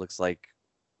it looks like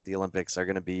the Olympics are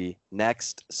going to be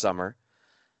next summer.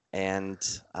 And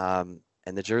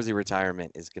the jersey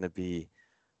retirement is going to be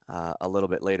a little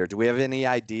bit later. Do we have any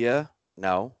idea?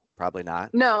 No, probably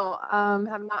not. No,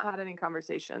 have not had any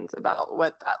conversations about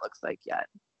what that looks like yet.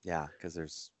 Yeah, because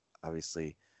there's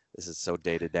obviously this is so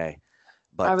day to day.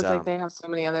 But I was like, they have so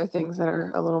many other things that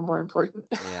are a little more important.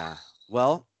 Yeah.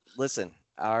 Well, listen,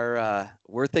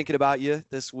 we're thinking about you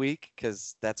this week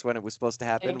because that's when it was supposed to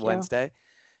happen, Wednesday.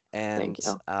 And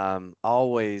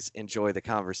always enjoy the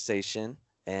conversation.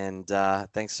 And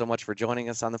thanks so much for joining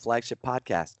us on the Flagship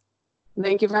Podcast.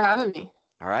 Thank you for having me.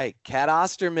 All right, Kat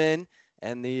Osterman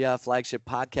and the Flagship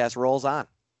Podcast rolls on.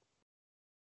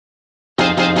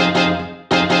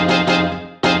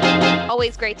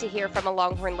 Always great to hear from a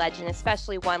Longhorn legend,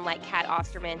 especially one like Kat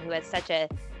Osterman, who has such a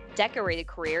decorated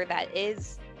career that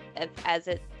is, as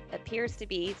it appears to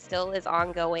be, still is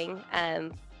ongoing,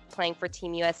 playing for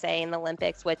Team USA in the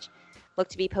Olympics, which look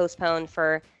to be postponed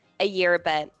for a year.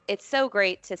 But it's so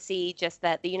great to see just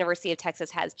that the University of Texas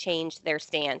has changed their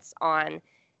stance on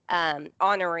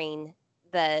honoring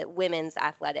the women's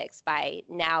athletics by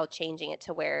now changing it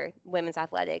to where women's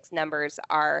athletics numbers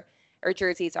or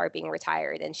jerseys are being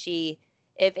retired. And she,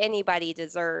 if anybody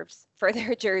deserves for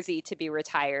their jersey to be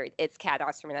retired, it's Kat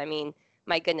Osterman. I mean,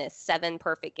 my goodness, 7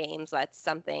 perfect games. That's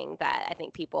something that I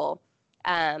think people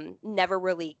never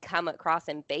really come across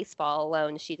in baseball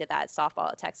alone. She did that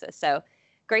softball at Texas. So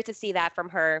great to see that from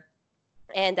her.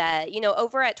 And,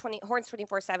 over at Horns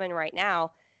 24/7 right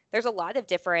now, there's a lot of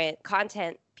different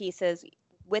content pieces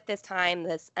with this time,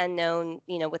 this unknown,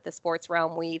 with the sports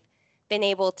realm. We've been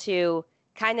able to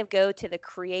kind of go to the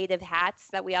creative hats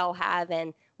that we all have.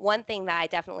 And one thing that I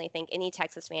definitely think any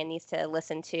Texas fan needs to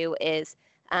listen to is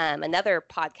another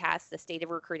podcast, the State of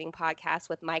Recruiting podcast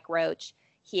with Mike Roach.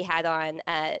 He had on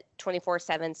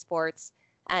 24/7 Sports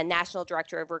National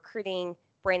Director of Recruiting,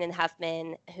 Brandon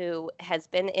Huffman, who has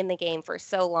been in the game for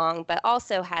so long, but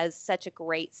also has such a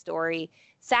great story,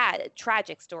 sad,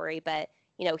 tragic story. But,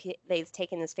 they've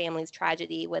taken his family's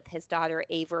tragedy with his daughter,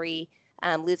 Avery,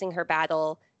 losing her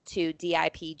battle to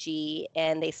DIPG,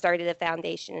 and they started a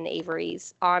foundation in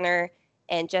Avery's honor.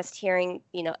 And just hearing,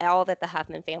 all that the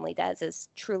Huffman family does is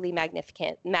truly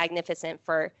magnificent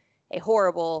for a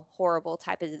horrible, horrible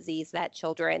type of disease that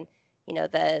children,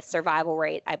 the survival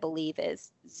rate, I believe,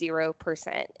 is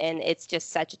 0%. And it's just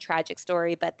such a tragic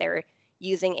story, but they're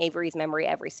using Avery's memory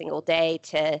every single day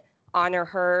to honor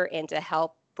her and to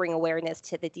help bring awareness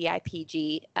to the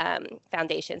DIPG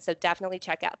Foundation. So definitely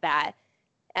check out that.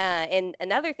 And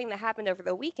another thing that happened over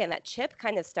the weekend that Chip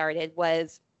kind of started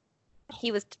was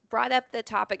he was brought up the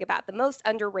topic about the most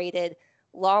underrated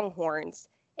Longhorns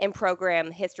in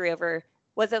program history over,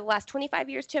 was it the last 25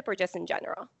 years, Chip, or just in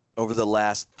general? Over the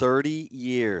last 30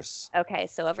 years. Okay,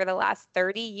 so over the last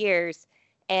 30 years.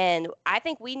 And I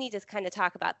think we need to kind of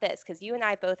talk about this because you and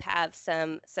I both have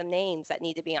some names that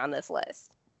need to be on this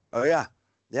list. Oh, yeah.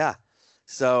 Yeah.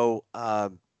 So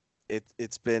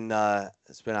it's been a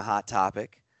hot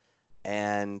topic.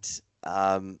 And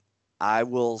I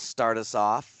will start us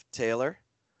off, Taylor,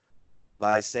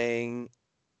 by saying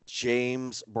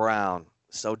James Brown.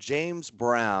 So James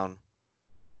Brown,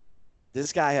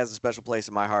 this guy has a special place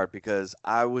in my heart because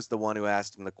I was the one who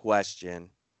asked him the question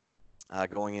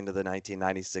going into the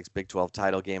 1996 Big 12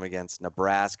 title game against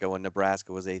Nebraska when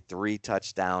Nebraska was a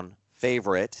 3-touchdown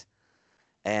favorite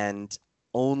and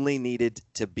only needed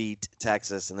to beat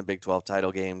Texas in the Big 12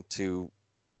 title game to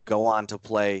go on to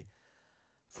play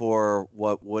for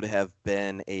what would have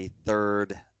been a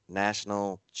 3rd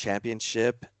national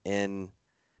championship in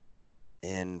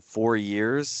 4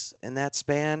 years in that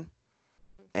span.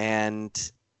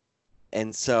 And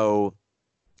so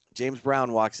James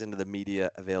Brown walks into the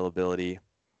media availability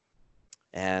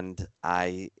and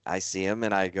I see him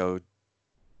and I go,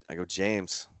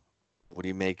 James, what do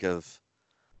you make of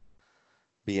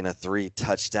being a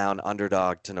 3-touchdown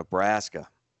underdog to Nebraska?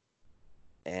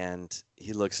 And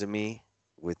he looks at me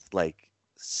with like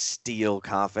steel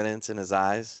confidence in his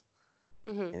eyes.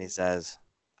 Mm-hmm. And he says,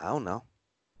 I don't know.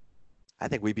 I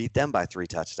think we beat them by 3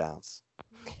 touchdowns.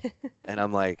 And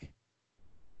I'm like,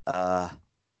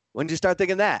 when did you start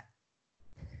thinking that?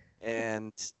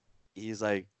 And he's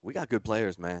like, we got good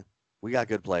players, man. We got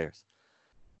good players.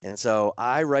 And so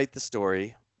I write the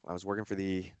story. I was working for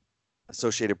the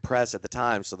Associated Press at the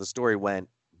time, so the story went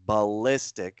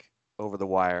ballistic over the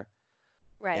wire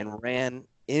and ran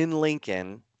in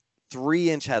Lincoln,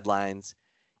 3-inch headlines,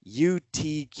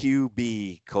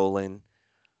 UTQB,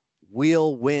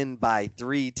 we'll win by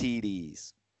 3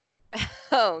 TDs.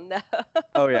 Oh, no.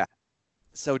 Oh, yeah.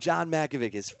 So John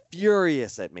Mackovic is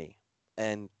furious at me.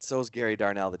 And so is Gary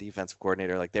Darnell, the defensive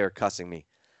coordinator. Like, they were cussing me.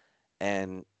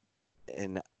 And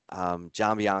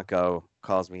John Bianco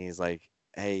calls me. He's like,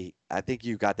 hey, I think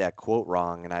you got that quote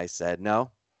wrong. And I said,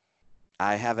 no,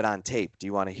 I have it on tape. Do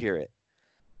you want to hear it?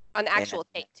 On actual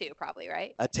tape too, probably,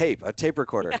 right? A tape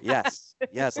recorder. Yes.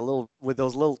 Yes. A little, with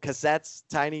those little cassettes,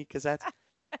 tiny cassettes.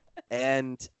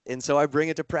 And so I bring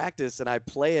it to practice and I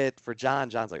play it for John.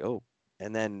 John's like, oh,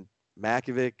 and then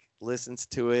Mackovic listens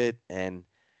to it. And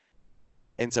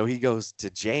so he goes to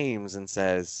James and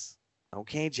says,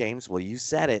 okay, James, well, you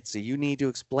said it. So you need to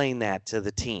explain that to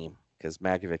the team, because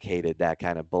Mackovic hated that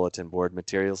kind of bulletin board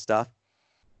material stuff.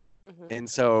 Mm-hmm. And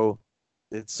so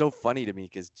it's so funny to me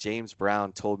because James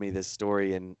Brown told me this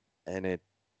story, and it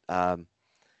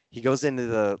he goes into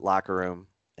the locker room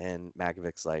and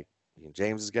Mackovic's like,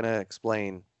 James is going to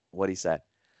explain what he said.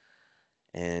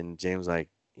 And James like,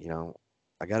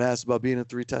 I got asked about being a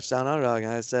 3-touchdown underdog.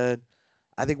 And I said,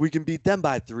 I think we can beat them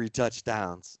by 3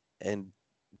 touchdowns. And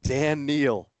Dan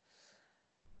Neal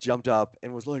jumped up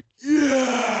and was like,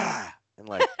 yeah. And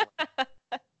like,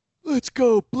 let's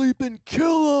go bleep and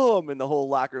kill him. And the whole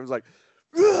locker room was like,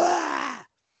 ah!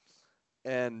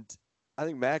 And I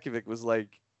think Mackovic was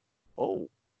like, oh,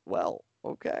 well,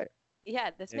 okay.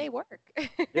 Yeah, this may work.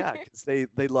 Yeah, because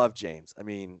they love James. I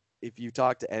mean, if you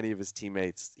talk to any of his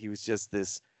teammates, he was just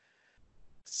this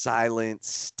silent,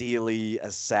 steely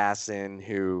assassin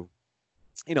who,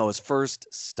 his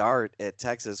first start at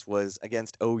Texas was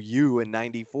against OU in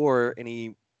 '94, and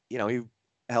he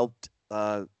helped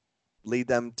lead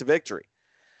them to victory.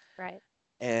 Right.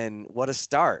 And what a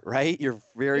start, right? Your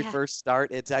very first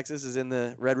start at Texas is in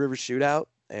the Red River Shootout,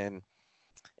 and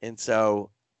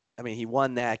so, I mean, he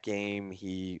won that game.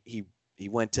 He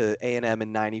went to A&M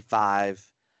in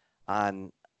 '95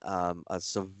 on a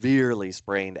severely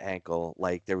sprained ankle.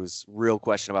 Like, there was real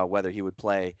question about whether he would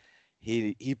play.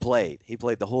 He played. He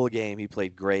played the whole game. He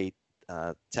played great.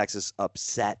 Texas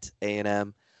upset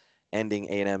A&M, ending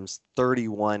A&M's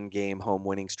 31-game home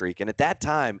winning streak. And at that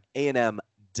time, A&M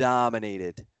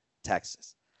dominated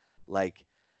Texas. Like,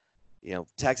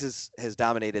 Texas has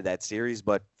dominated that series,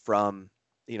 but from,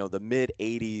 the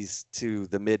mid-'80s to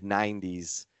the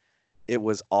mid-'90s, it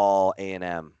was all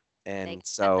A&M. And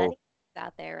so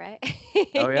out there, right?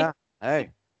 Oh, yeah.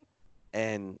 Hey.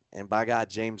 And by God,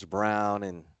 James Brown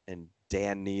and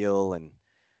Dan Neal and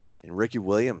Ricky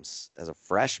Williams as a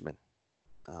freshman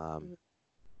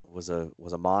was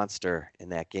a monster in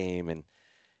that game.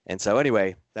 And so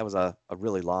anyway, that was a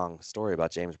really long story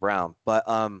about James Brown. But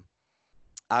I'll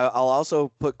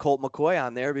also put Colt McCoy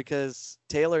on there because,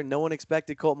 Taylor, no one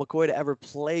expected Colt McCoy to ever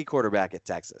play quarterback at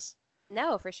Texas.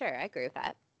 No, for sure. I agree with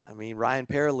that. I mean, Ryan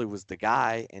Perrilloux was the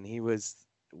guy, and he was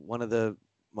one of the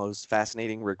most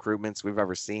fascinating recruitments we've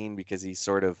ever seen because he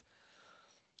sort of,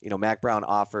 Mac Brown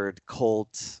offered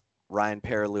Colt, Ryan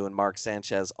Perrilloux, and Mark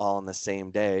Sanchez all on the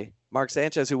same day. Mark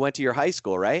Sanchez, who went to your high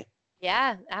school, right?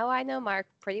 Yeah. Oh, I know Mark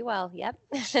pretty well. Yep.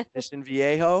 Mission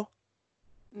Viejo.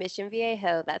 Mission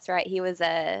Viejo. That's right. He was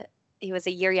a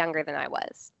year younger than I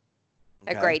was,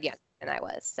 okay. A grade younger than I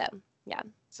was. So yeah.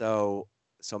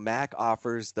 So Mac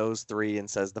offers those 3 and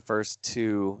says the first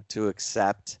 2 to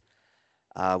accept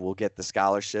will get the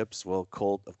scholarships. Well,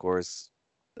 Colt, of course,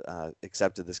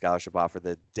 accepted the scholarship offer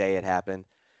the day it happened,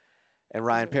 and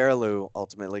Ryan Perrilloux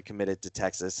ultimately committed to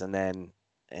Texas, and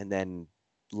then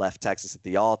left Texas at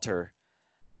the altar.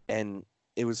 And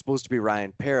it was supposed to be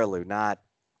Ryan Perrilloux, not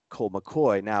Colt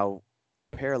McCoy. Now,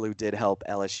 Perrilloux did help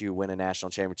LSU win a national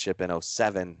championship in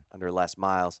 '07 under Les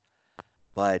Miles,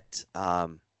 but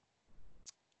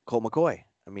Colt McCoy,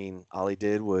 I mean, all he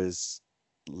did was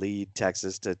lead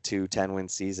Texas to 2 10-win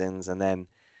seasons, and then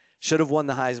should have won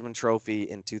the Heisman Trophy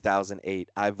in 2008.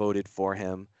 I voted for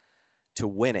him to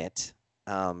win it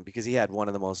because he had one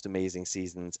of the most amazing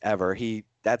seasons ever.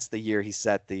 That's the year he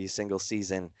set the single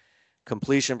season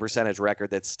completion percentage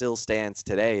record that still stands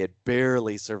today. It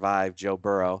barely survived Joe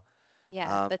Burrow.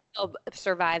 Yeah, but still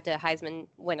survived a Heisman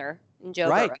winner in Joe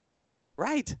Burrow.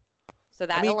 Right. So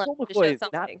that alone shows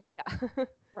something.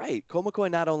 Right. Colt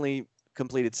McCoy not only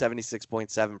completed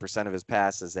 76.7% of his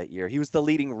passes that year, he was the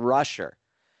leading rusher.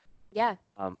 Yeah.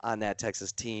 On that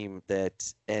Texas team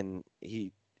and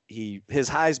he his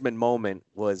Heisman moment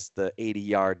was the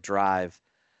 80-yard drive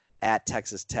at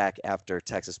Texas Tech after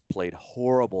Texas played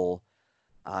horrible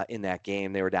in that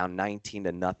game. They were down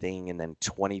 19-0 and then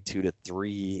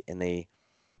 22-3, and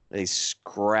they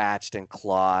scratched and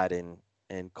clawed,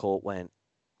 and Colt went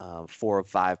 4 of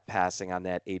 5 passing on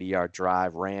that 80-yard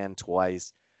drive, ran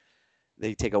twice.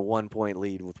 They take a 1-point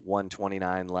lead with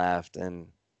 1:29 left, and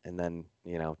then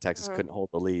Texas couldn't hold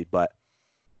the lead, but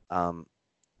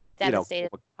devastated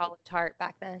college heart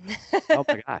back then. Oh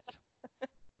my gosh.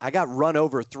 I got run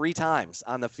over 3 times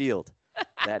on the field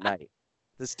that night.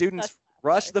 The students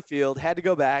rushed the field, had to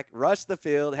go back, rushed the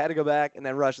field, had to go back, and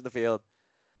then rushed the field.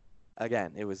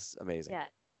 Again, it was amazing. Yeah.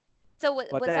 So was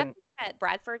that at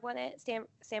Bradford won it? Sam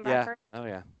Bradford? Yeah. Oh,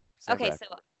 yeah. Okay, Bradford.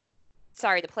 So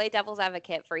sorry to play devil's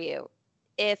advocate for you.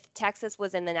 If Texas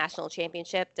was in the national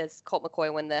championship, does Colt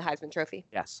McCoy win the Heisman Trophy?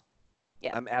 Yes.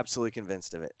 Yeah. I'm absolutely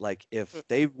convinced of it. Like, if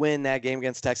they win that game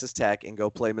against Texas Tech and go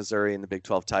play Missouri in the Big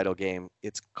 12 title game,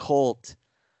 it's Colt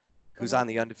who's on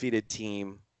the undefeated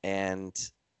team and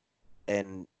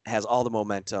has all the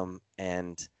momentum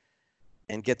and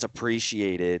gets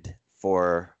appreciated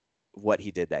for what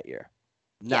he did that year.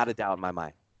 Not a doubt in my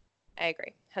mind. I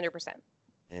agree, 100%.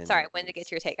 Sorry, I wanted to get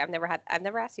your take. I've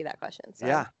never asked you that question. So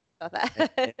yeah. About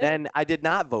that. And then I did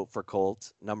not vote for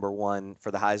Colt, number 1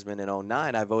 for the Heisman in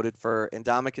 2009. I voted for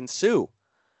Ndamukong Suh.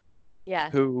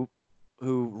 Yeah. Who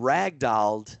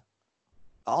ragdolled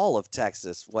all of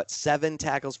Texas. 7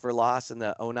 tackles for loss in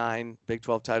the 2009 Big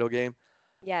 12 title game?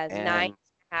 Yeah,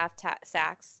 9.5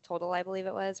 sacks total, I believe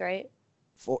it was, right?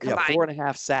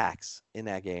 4.5 sacks in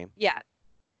that game. Yeah.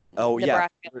 Oh,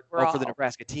 Nebraska, yeah. For the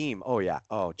Nebraska team. Oh, yeah.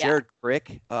 Oh, Jared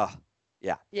Crick. Oh,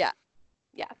 yeah. Yeah.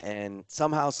 Yeah. And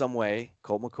somehow, some way,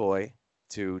 Colt McCoy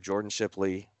to Jordan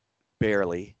Shipley,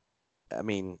 barely. I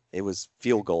mean, it was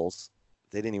field goals.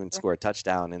 They didn't even score a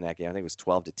touchdown in that game. I think it was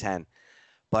 12-10.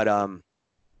 But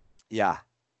yeah.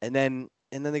 And then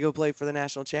they go play for the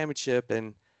national championship,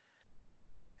 and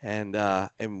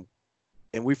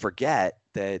we forget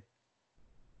that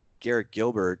Garrett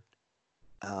Gilbert,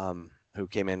 who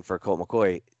came in for Colt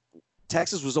McCoy,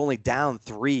 Texas was only down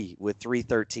 3 with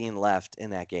 3:13 left in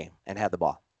that game and had the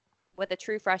ball. With a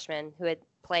true freshman who had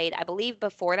played, I believe,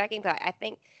 before that game, but I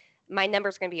think my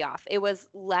number's going to be off. It was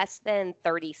less than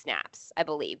 30 snaps, I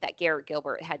believe, that Garrett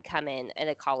Gilbert had come in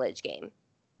a college game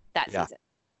that season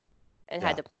and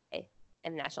had to play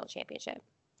in the national championship.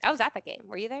 I was at that game.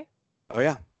 Were you there? Oh,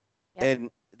 yeah. And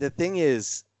the thing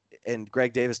is, and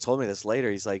Greg Davis told me this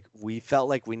later, he's like, we felt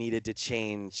like we needed to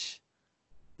change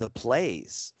the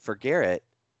plays for Garrett,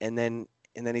 and then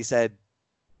he said,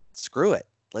 screw it,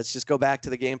 let's just go back to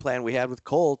the game plan we had with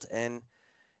Colt, and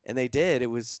they did.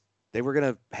 They were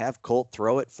going to have Colt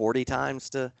throw it 40 times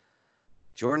to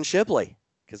Jordan Shipley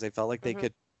because they felt like they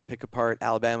could pick apart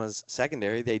Alabama's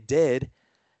secondary. They did,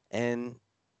 and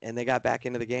they got back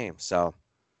into the game. So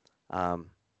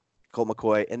Colt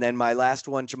McCoy, and then my last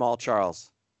one, Jamal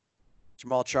Charles,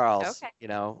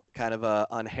 kind of a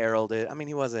unheralded. I mean,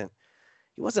 he wasn't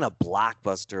a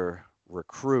blockbuster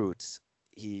recruit.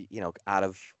 He, out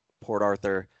of Port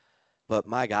Arthur, but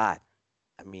my God,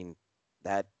 I mean,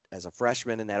 that as a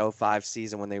freshman in that 2005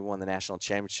 season when they won the national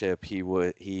championship,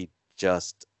 he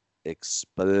just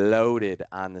exploded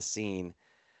on the scene.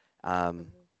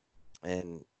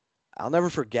 And I'll never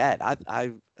forget.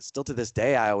 I still to this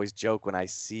day, I always joke when I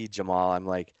see Jamal, I'm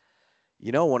like,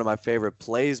 one of my favorite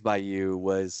plays by you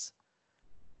was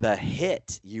the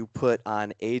hit you put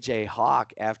on A.J.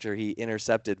 Hawk after he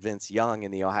intercepted Vince Young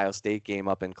in the Ohio State game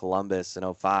up in Columbus in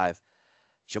 2005.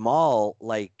 Jamal,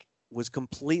 was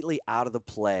completely out of the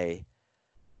play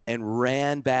and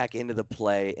ran back into the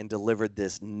play and delivered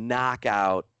this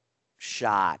knockout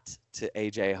shot to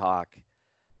A.J. Hawk.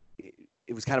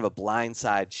 It was kind of a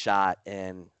blindside shot,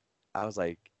 and I was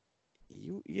like,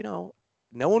 no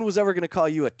one was ever going to call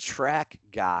you a track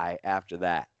guy after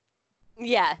that.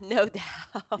 Yeah, no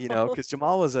doubt. Because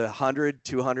Jamal was a 100,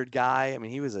 200 guy. I mean,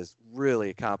 he was a really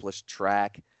accomplished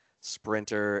track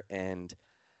sprinter, and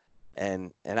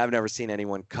I've never seen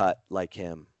anyone cut like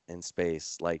him in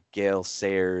space, like Gale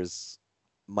Sayers,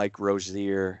 Mike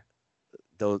Rozier,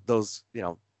 those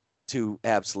 2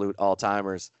 absolute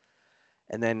all-timers.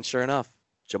 And then, sure enough,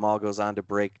 Jamal goes on to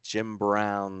break Jim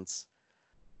Brown's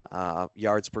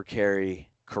yards per carry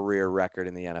career record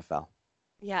in the NFL.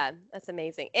 Yeah, that's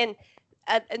amazing. And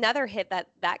another hit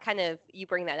that kind of, you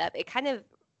bring that up, it kind of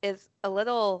is a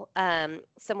little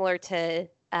similar to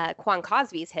Quan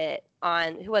Cosby's hit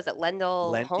on, who was it,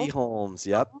 Lenty Holmes,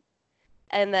 yep.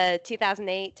 And the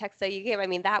 2008 Texas OU game. I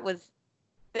mean,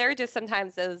 there are just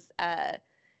sometimes those,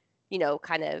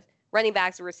 kind of running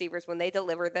backs or receivers, when they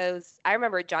deliver those, I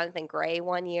remember Jonathan Gray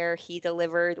one year, he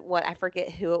delivered what, I forget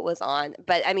who it was on,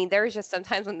 but I mean, there's just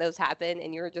sometimes when those happen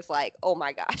and you're just like, oh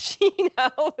my gosh,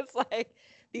 it's like,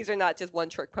 these are not just one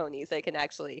trick ponies. They can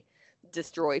actually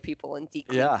destroy people and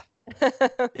decrease. Yeah.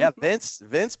 Yeah.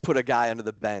 Vince put a guy under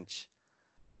the bench.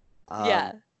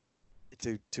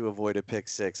 To avoid a pick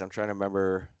six. I'm trying to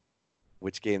remember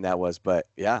which game that was, but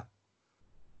yeah.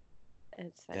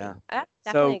 It's funny. Yeah.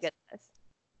 Definitely a good list.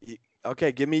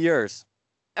 Okay, give me yours.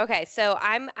 Okay, so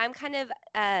I'm kind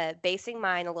of basing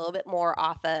mine a little bit more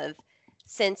off of,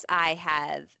 since I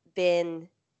have been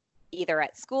either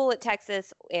at school at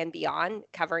Texas and beyond,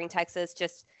 covering Texas,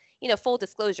 just, full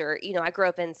disclosure, I grew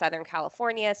up in Southern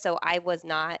California, so I was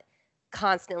not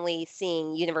constantly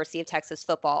seeing University of Texas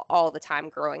football all the time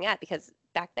growing up, because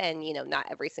back then, not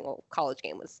every single college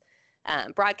game was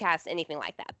broadcast, anything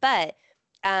like that. But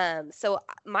so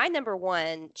my number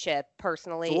one, Chip,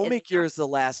 personally, so we'll make yours the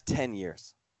last 10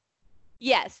 years.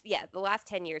 Yes, yeah, the last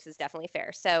 10 years is definitely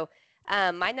fair. So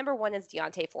my number one is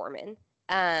D'Onta Foreman.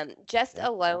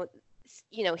 Alone,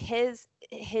 his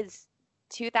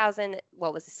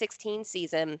 2016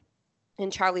 season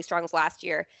in Charlie Strong's last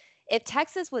year. If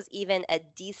Texas was even a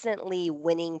decently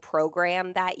winning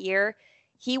program that year,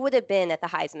 he would have been at the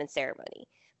Heisman ceremony.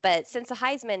 But since the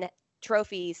Heisman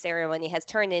Trophy ceremony has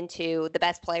turned into the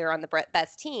best player on the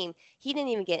best team, he didn't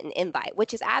even get an invite,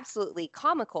 which is absolutely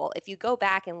comical. If you go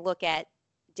back and look at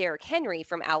Derrick Henry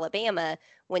from Alabama,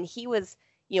 when he was,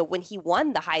 when he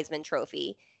won the Heisman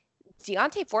Trophy,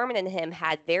 D'Onta Foreman and him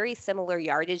had very similar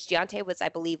yardage. D'Onta was, I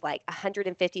believe, like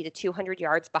 150 to 200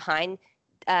 yards behind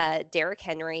Derrick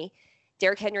Henry.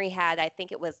 Derrick Henry had, I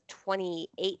think it was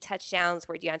 28 touchdowns,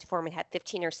 where D'Onta Foreman had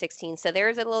 15 or 16. So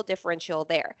there's a little differential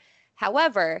there.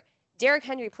 However, Derrick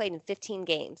Henry played in 15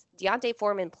 games. D'Onta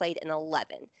Foreman played in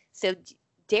 11. So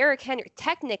Derrick Henry,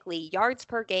 technically, yards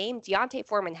per game, D'Onta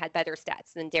Foreman had better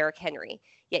stats than Derrick Henry.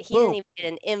 Yet he didn't even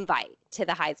get an invite to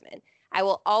the Heisman. I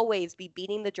will always be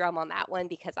beating the drum on that one,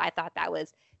 because I thought that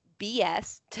was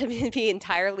BS, to be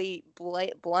entirely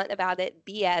blunt about it.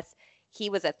 BS. He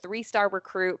was a 3-star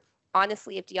recruit.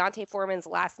 Honestly, if D'Onta Foreman's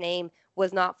last name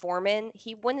was not Foreman,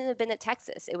 he wouldn't have been at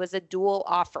Texas. It was a dual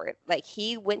offer. Like,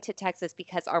 he went to Texas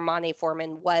because Armani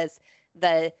Foreman was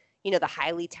the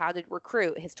highly touted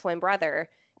recruit, his twin brother.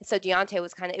 So D'Onta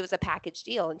was it was a package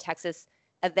deal, and Texas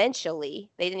eventually,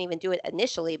 they didn't even do it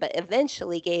initially, but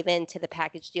eventually gave in to the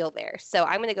package deal there. So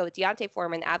I'm going to go with D'Onta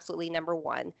Foreman, absolutely number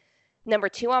one. Number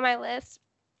two on my list,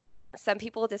 some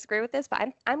people disagree with this, but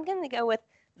I'm going to go with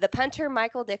the punter,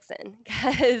 Michael Dickson,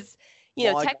 because,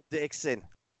 Dickson.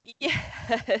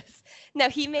 Yes. Now,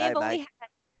 he may have only had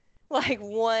like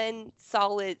one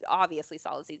obviously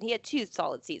solid season. He had 2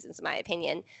 solid seasons, in my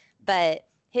opinion, but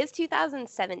his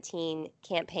 2017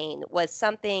 campaign was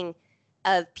something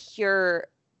of pure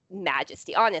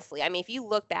majesty, honestly. I mean, if you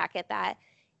look back at that,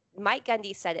 Mike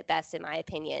Gundy said it best, in my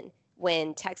opinion,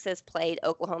 when Texas played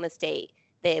Oklahoma State.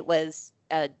 It was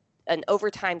an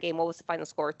overtime game. What was the final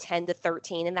score?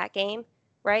 10-13 in that game,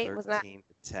 right? 13-10,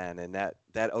 and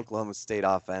that Oklahoma State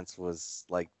offense was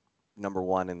like number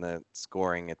one in the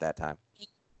scoring at that time.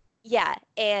 Yeah,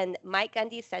 and Mike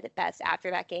Gundy said it best after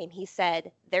that game. He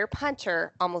said, their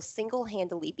punter almost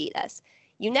single-handedly beat us.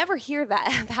 You never hear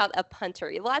that about a punter.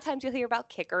 A lot of times you'll hear about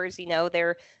kickers,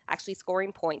 they're actually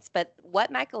scoring points. But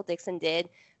what Michael Dickson did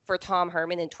for Tom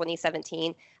Herman in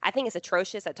 2017, I think it's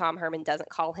atrocious that Tom Herman doesn't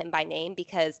call him by name,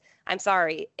 because I'm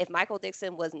sorry, if Michael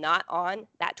Dickson was not on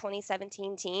that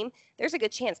 2017 team, there's a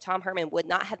good chance Tom Herman would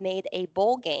not have made a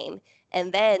bowl game.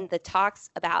 And then the talks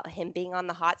about him being on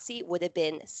the hot seat would have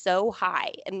been so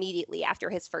high immediately after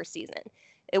his first season.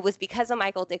 It was because of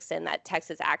Michael Dickson that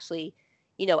Texas actually,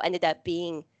 ended up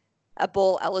being a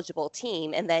bowl eligible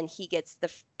team, and then he gets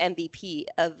the MVP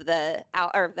of the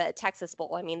Texas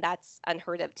Bowl. I mean, that's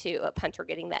unheard of too, a punter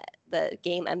getting the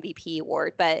game MVP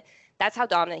award, but that's how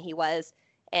dominant he was.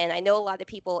 And I know a lot of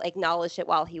people acknowledged it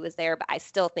while he was there, but I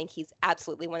still think he's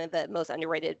absolutely one of the most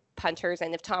underrated punters.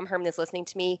 And if Tom Herman is listening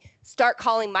to me, start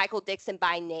calling Michael Dickson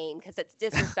by name, because it's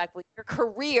disrespectful. Your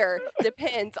career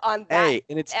depends on that. Hey,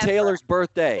 and it's Taylor's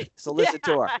birthday, so listen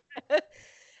to her.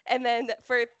 And then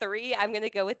for 3, I'm going to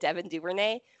go with Devin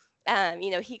Duvernay.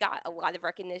 He got a lot of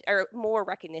recognition, or more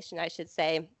recognition, I should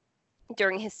say,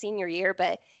 during his senior year,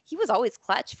 but he was always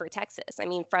clutch for Texas. I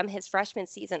mean, from his freshman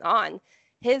season on,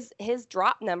 his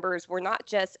drop numbers were not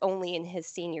just only in his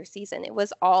senior season. It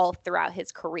was all throughout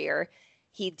his career.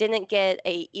 He didn't get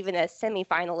even a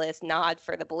semifinalist nod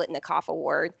for the Biletnikoff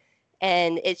Award.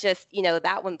 And it's just,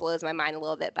 that one blows my mind a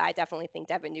little bit, but I definitely think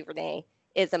Devin Duvernay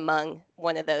is among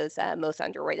one of those most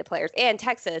underrated players. And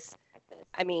Texas,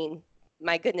 I mean,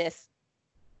 my goodness,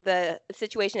 the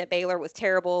situation at Baylor was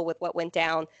terrible with what went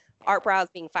down. Art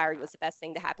Briles being fired was the best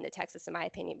thing to happen to Texas, in my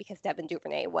opinion, because Devin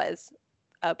Duvernay was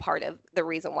a part of the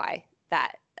reason why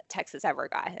that Texas ever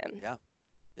got him.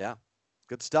 Yeah.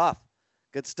 Good stuff.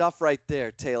 Good stuff right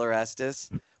there, Taylor Estes.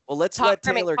 Well, let's let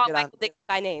Taylor get on.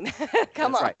 By name.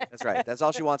 Come on. That's right. That's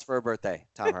all she wants for her birthday.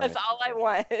 Tom Herman. That's all I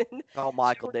want. Call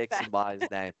Michael Dixon by his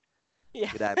name.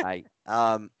 Yeah. Good day, mate.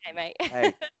 Hey, mate.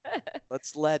 Hey,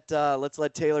 let's let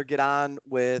Taylor get on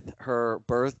with her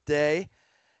birthday.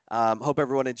 Hope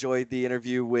everyone enjoyed the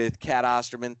interview with Kat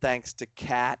Osterman. Thanks to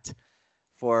Kat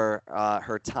for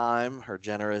her time, her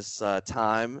generous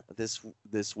time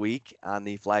this week on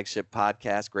the Flagship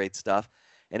Podcast. Great stuff.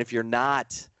 And if you're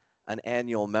not an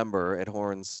annual member at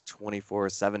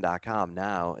horns247.com,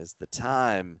 now is the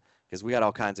time, because we got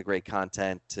all kinds of great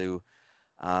content to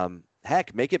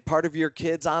make it part of your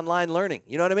kids' online learning.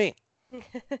 You know what I mean?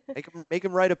 Make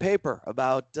them write a paper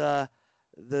about the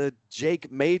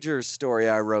Jake Majors story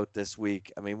I wrote this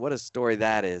week. I mean, what a story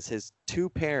that is. His two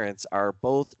parents are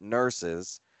both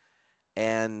nurses,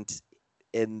 and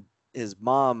his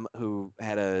mom, who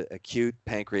had a acute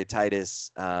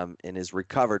pancreatitis and is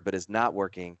recovered but is not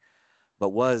working, but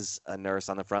was a nurse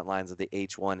on the front lines of the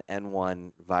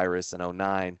H1N1 virus in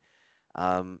 2009.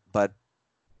 But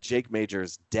Jake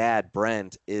Majors' dad,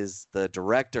 Brent, is the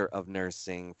director of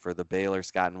nursing for the Baylor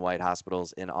Scott and White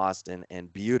hospitals in Austin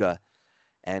and Buda,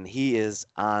 and he is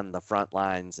on the front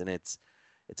lines, and it's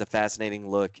a fascinating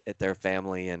look at their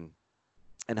family and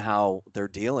how they're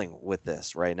dealing with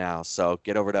this right now. So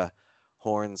get over to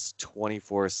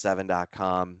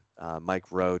horns247.com.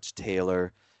 Mike Roach,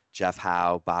 Taylor, Jeff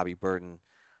Howe, Bobby Burton,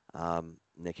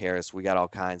 Nick Harris. We got all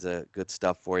kinds of good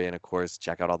stuff for you, and of course,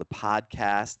 check out all the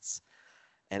podcasts.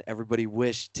 And everybody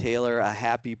wish Taylor a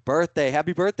happy birthday.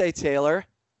 Happy birthday, Taylor.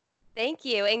 Thank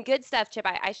you. And good stuff, Chip.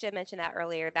 I should have mentioned that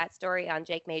earlier. That story on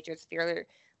Jake Majors, if you're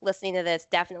listening to this,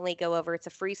 definitely go over. It's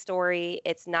a free story.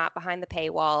 It's not behind the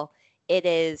paywall. It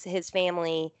is, his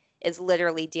family is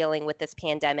literally dealing with this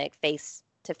pandemic face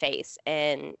to face.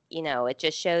 And, it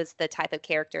just shows the type of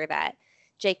character that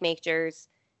Jake Majors,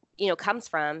 comes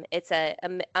from. It's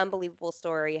an unbelievable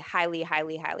story. Highly,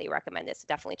 highly, highly recommend it. So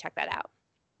definitely check that out.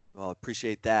 Well,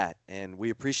 appreciate that. And we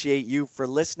appreciate you for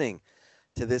listening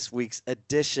to this week's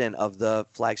edition of the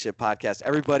Flagship Podcast.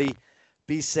 Everybody,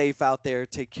 be safe out there.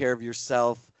 Take care of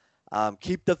yourself.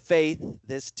 Keep the faith.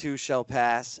 This too shall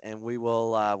pass. And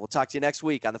we'll talk to you next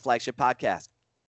week on the Flagship Podcast.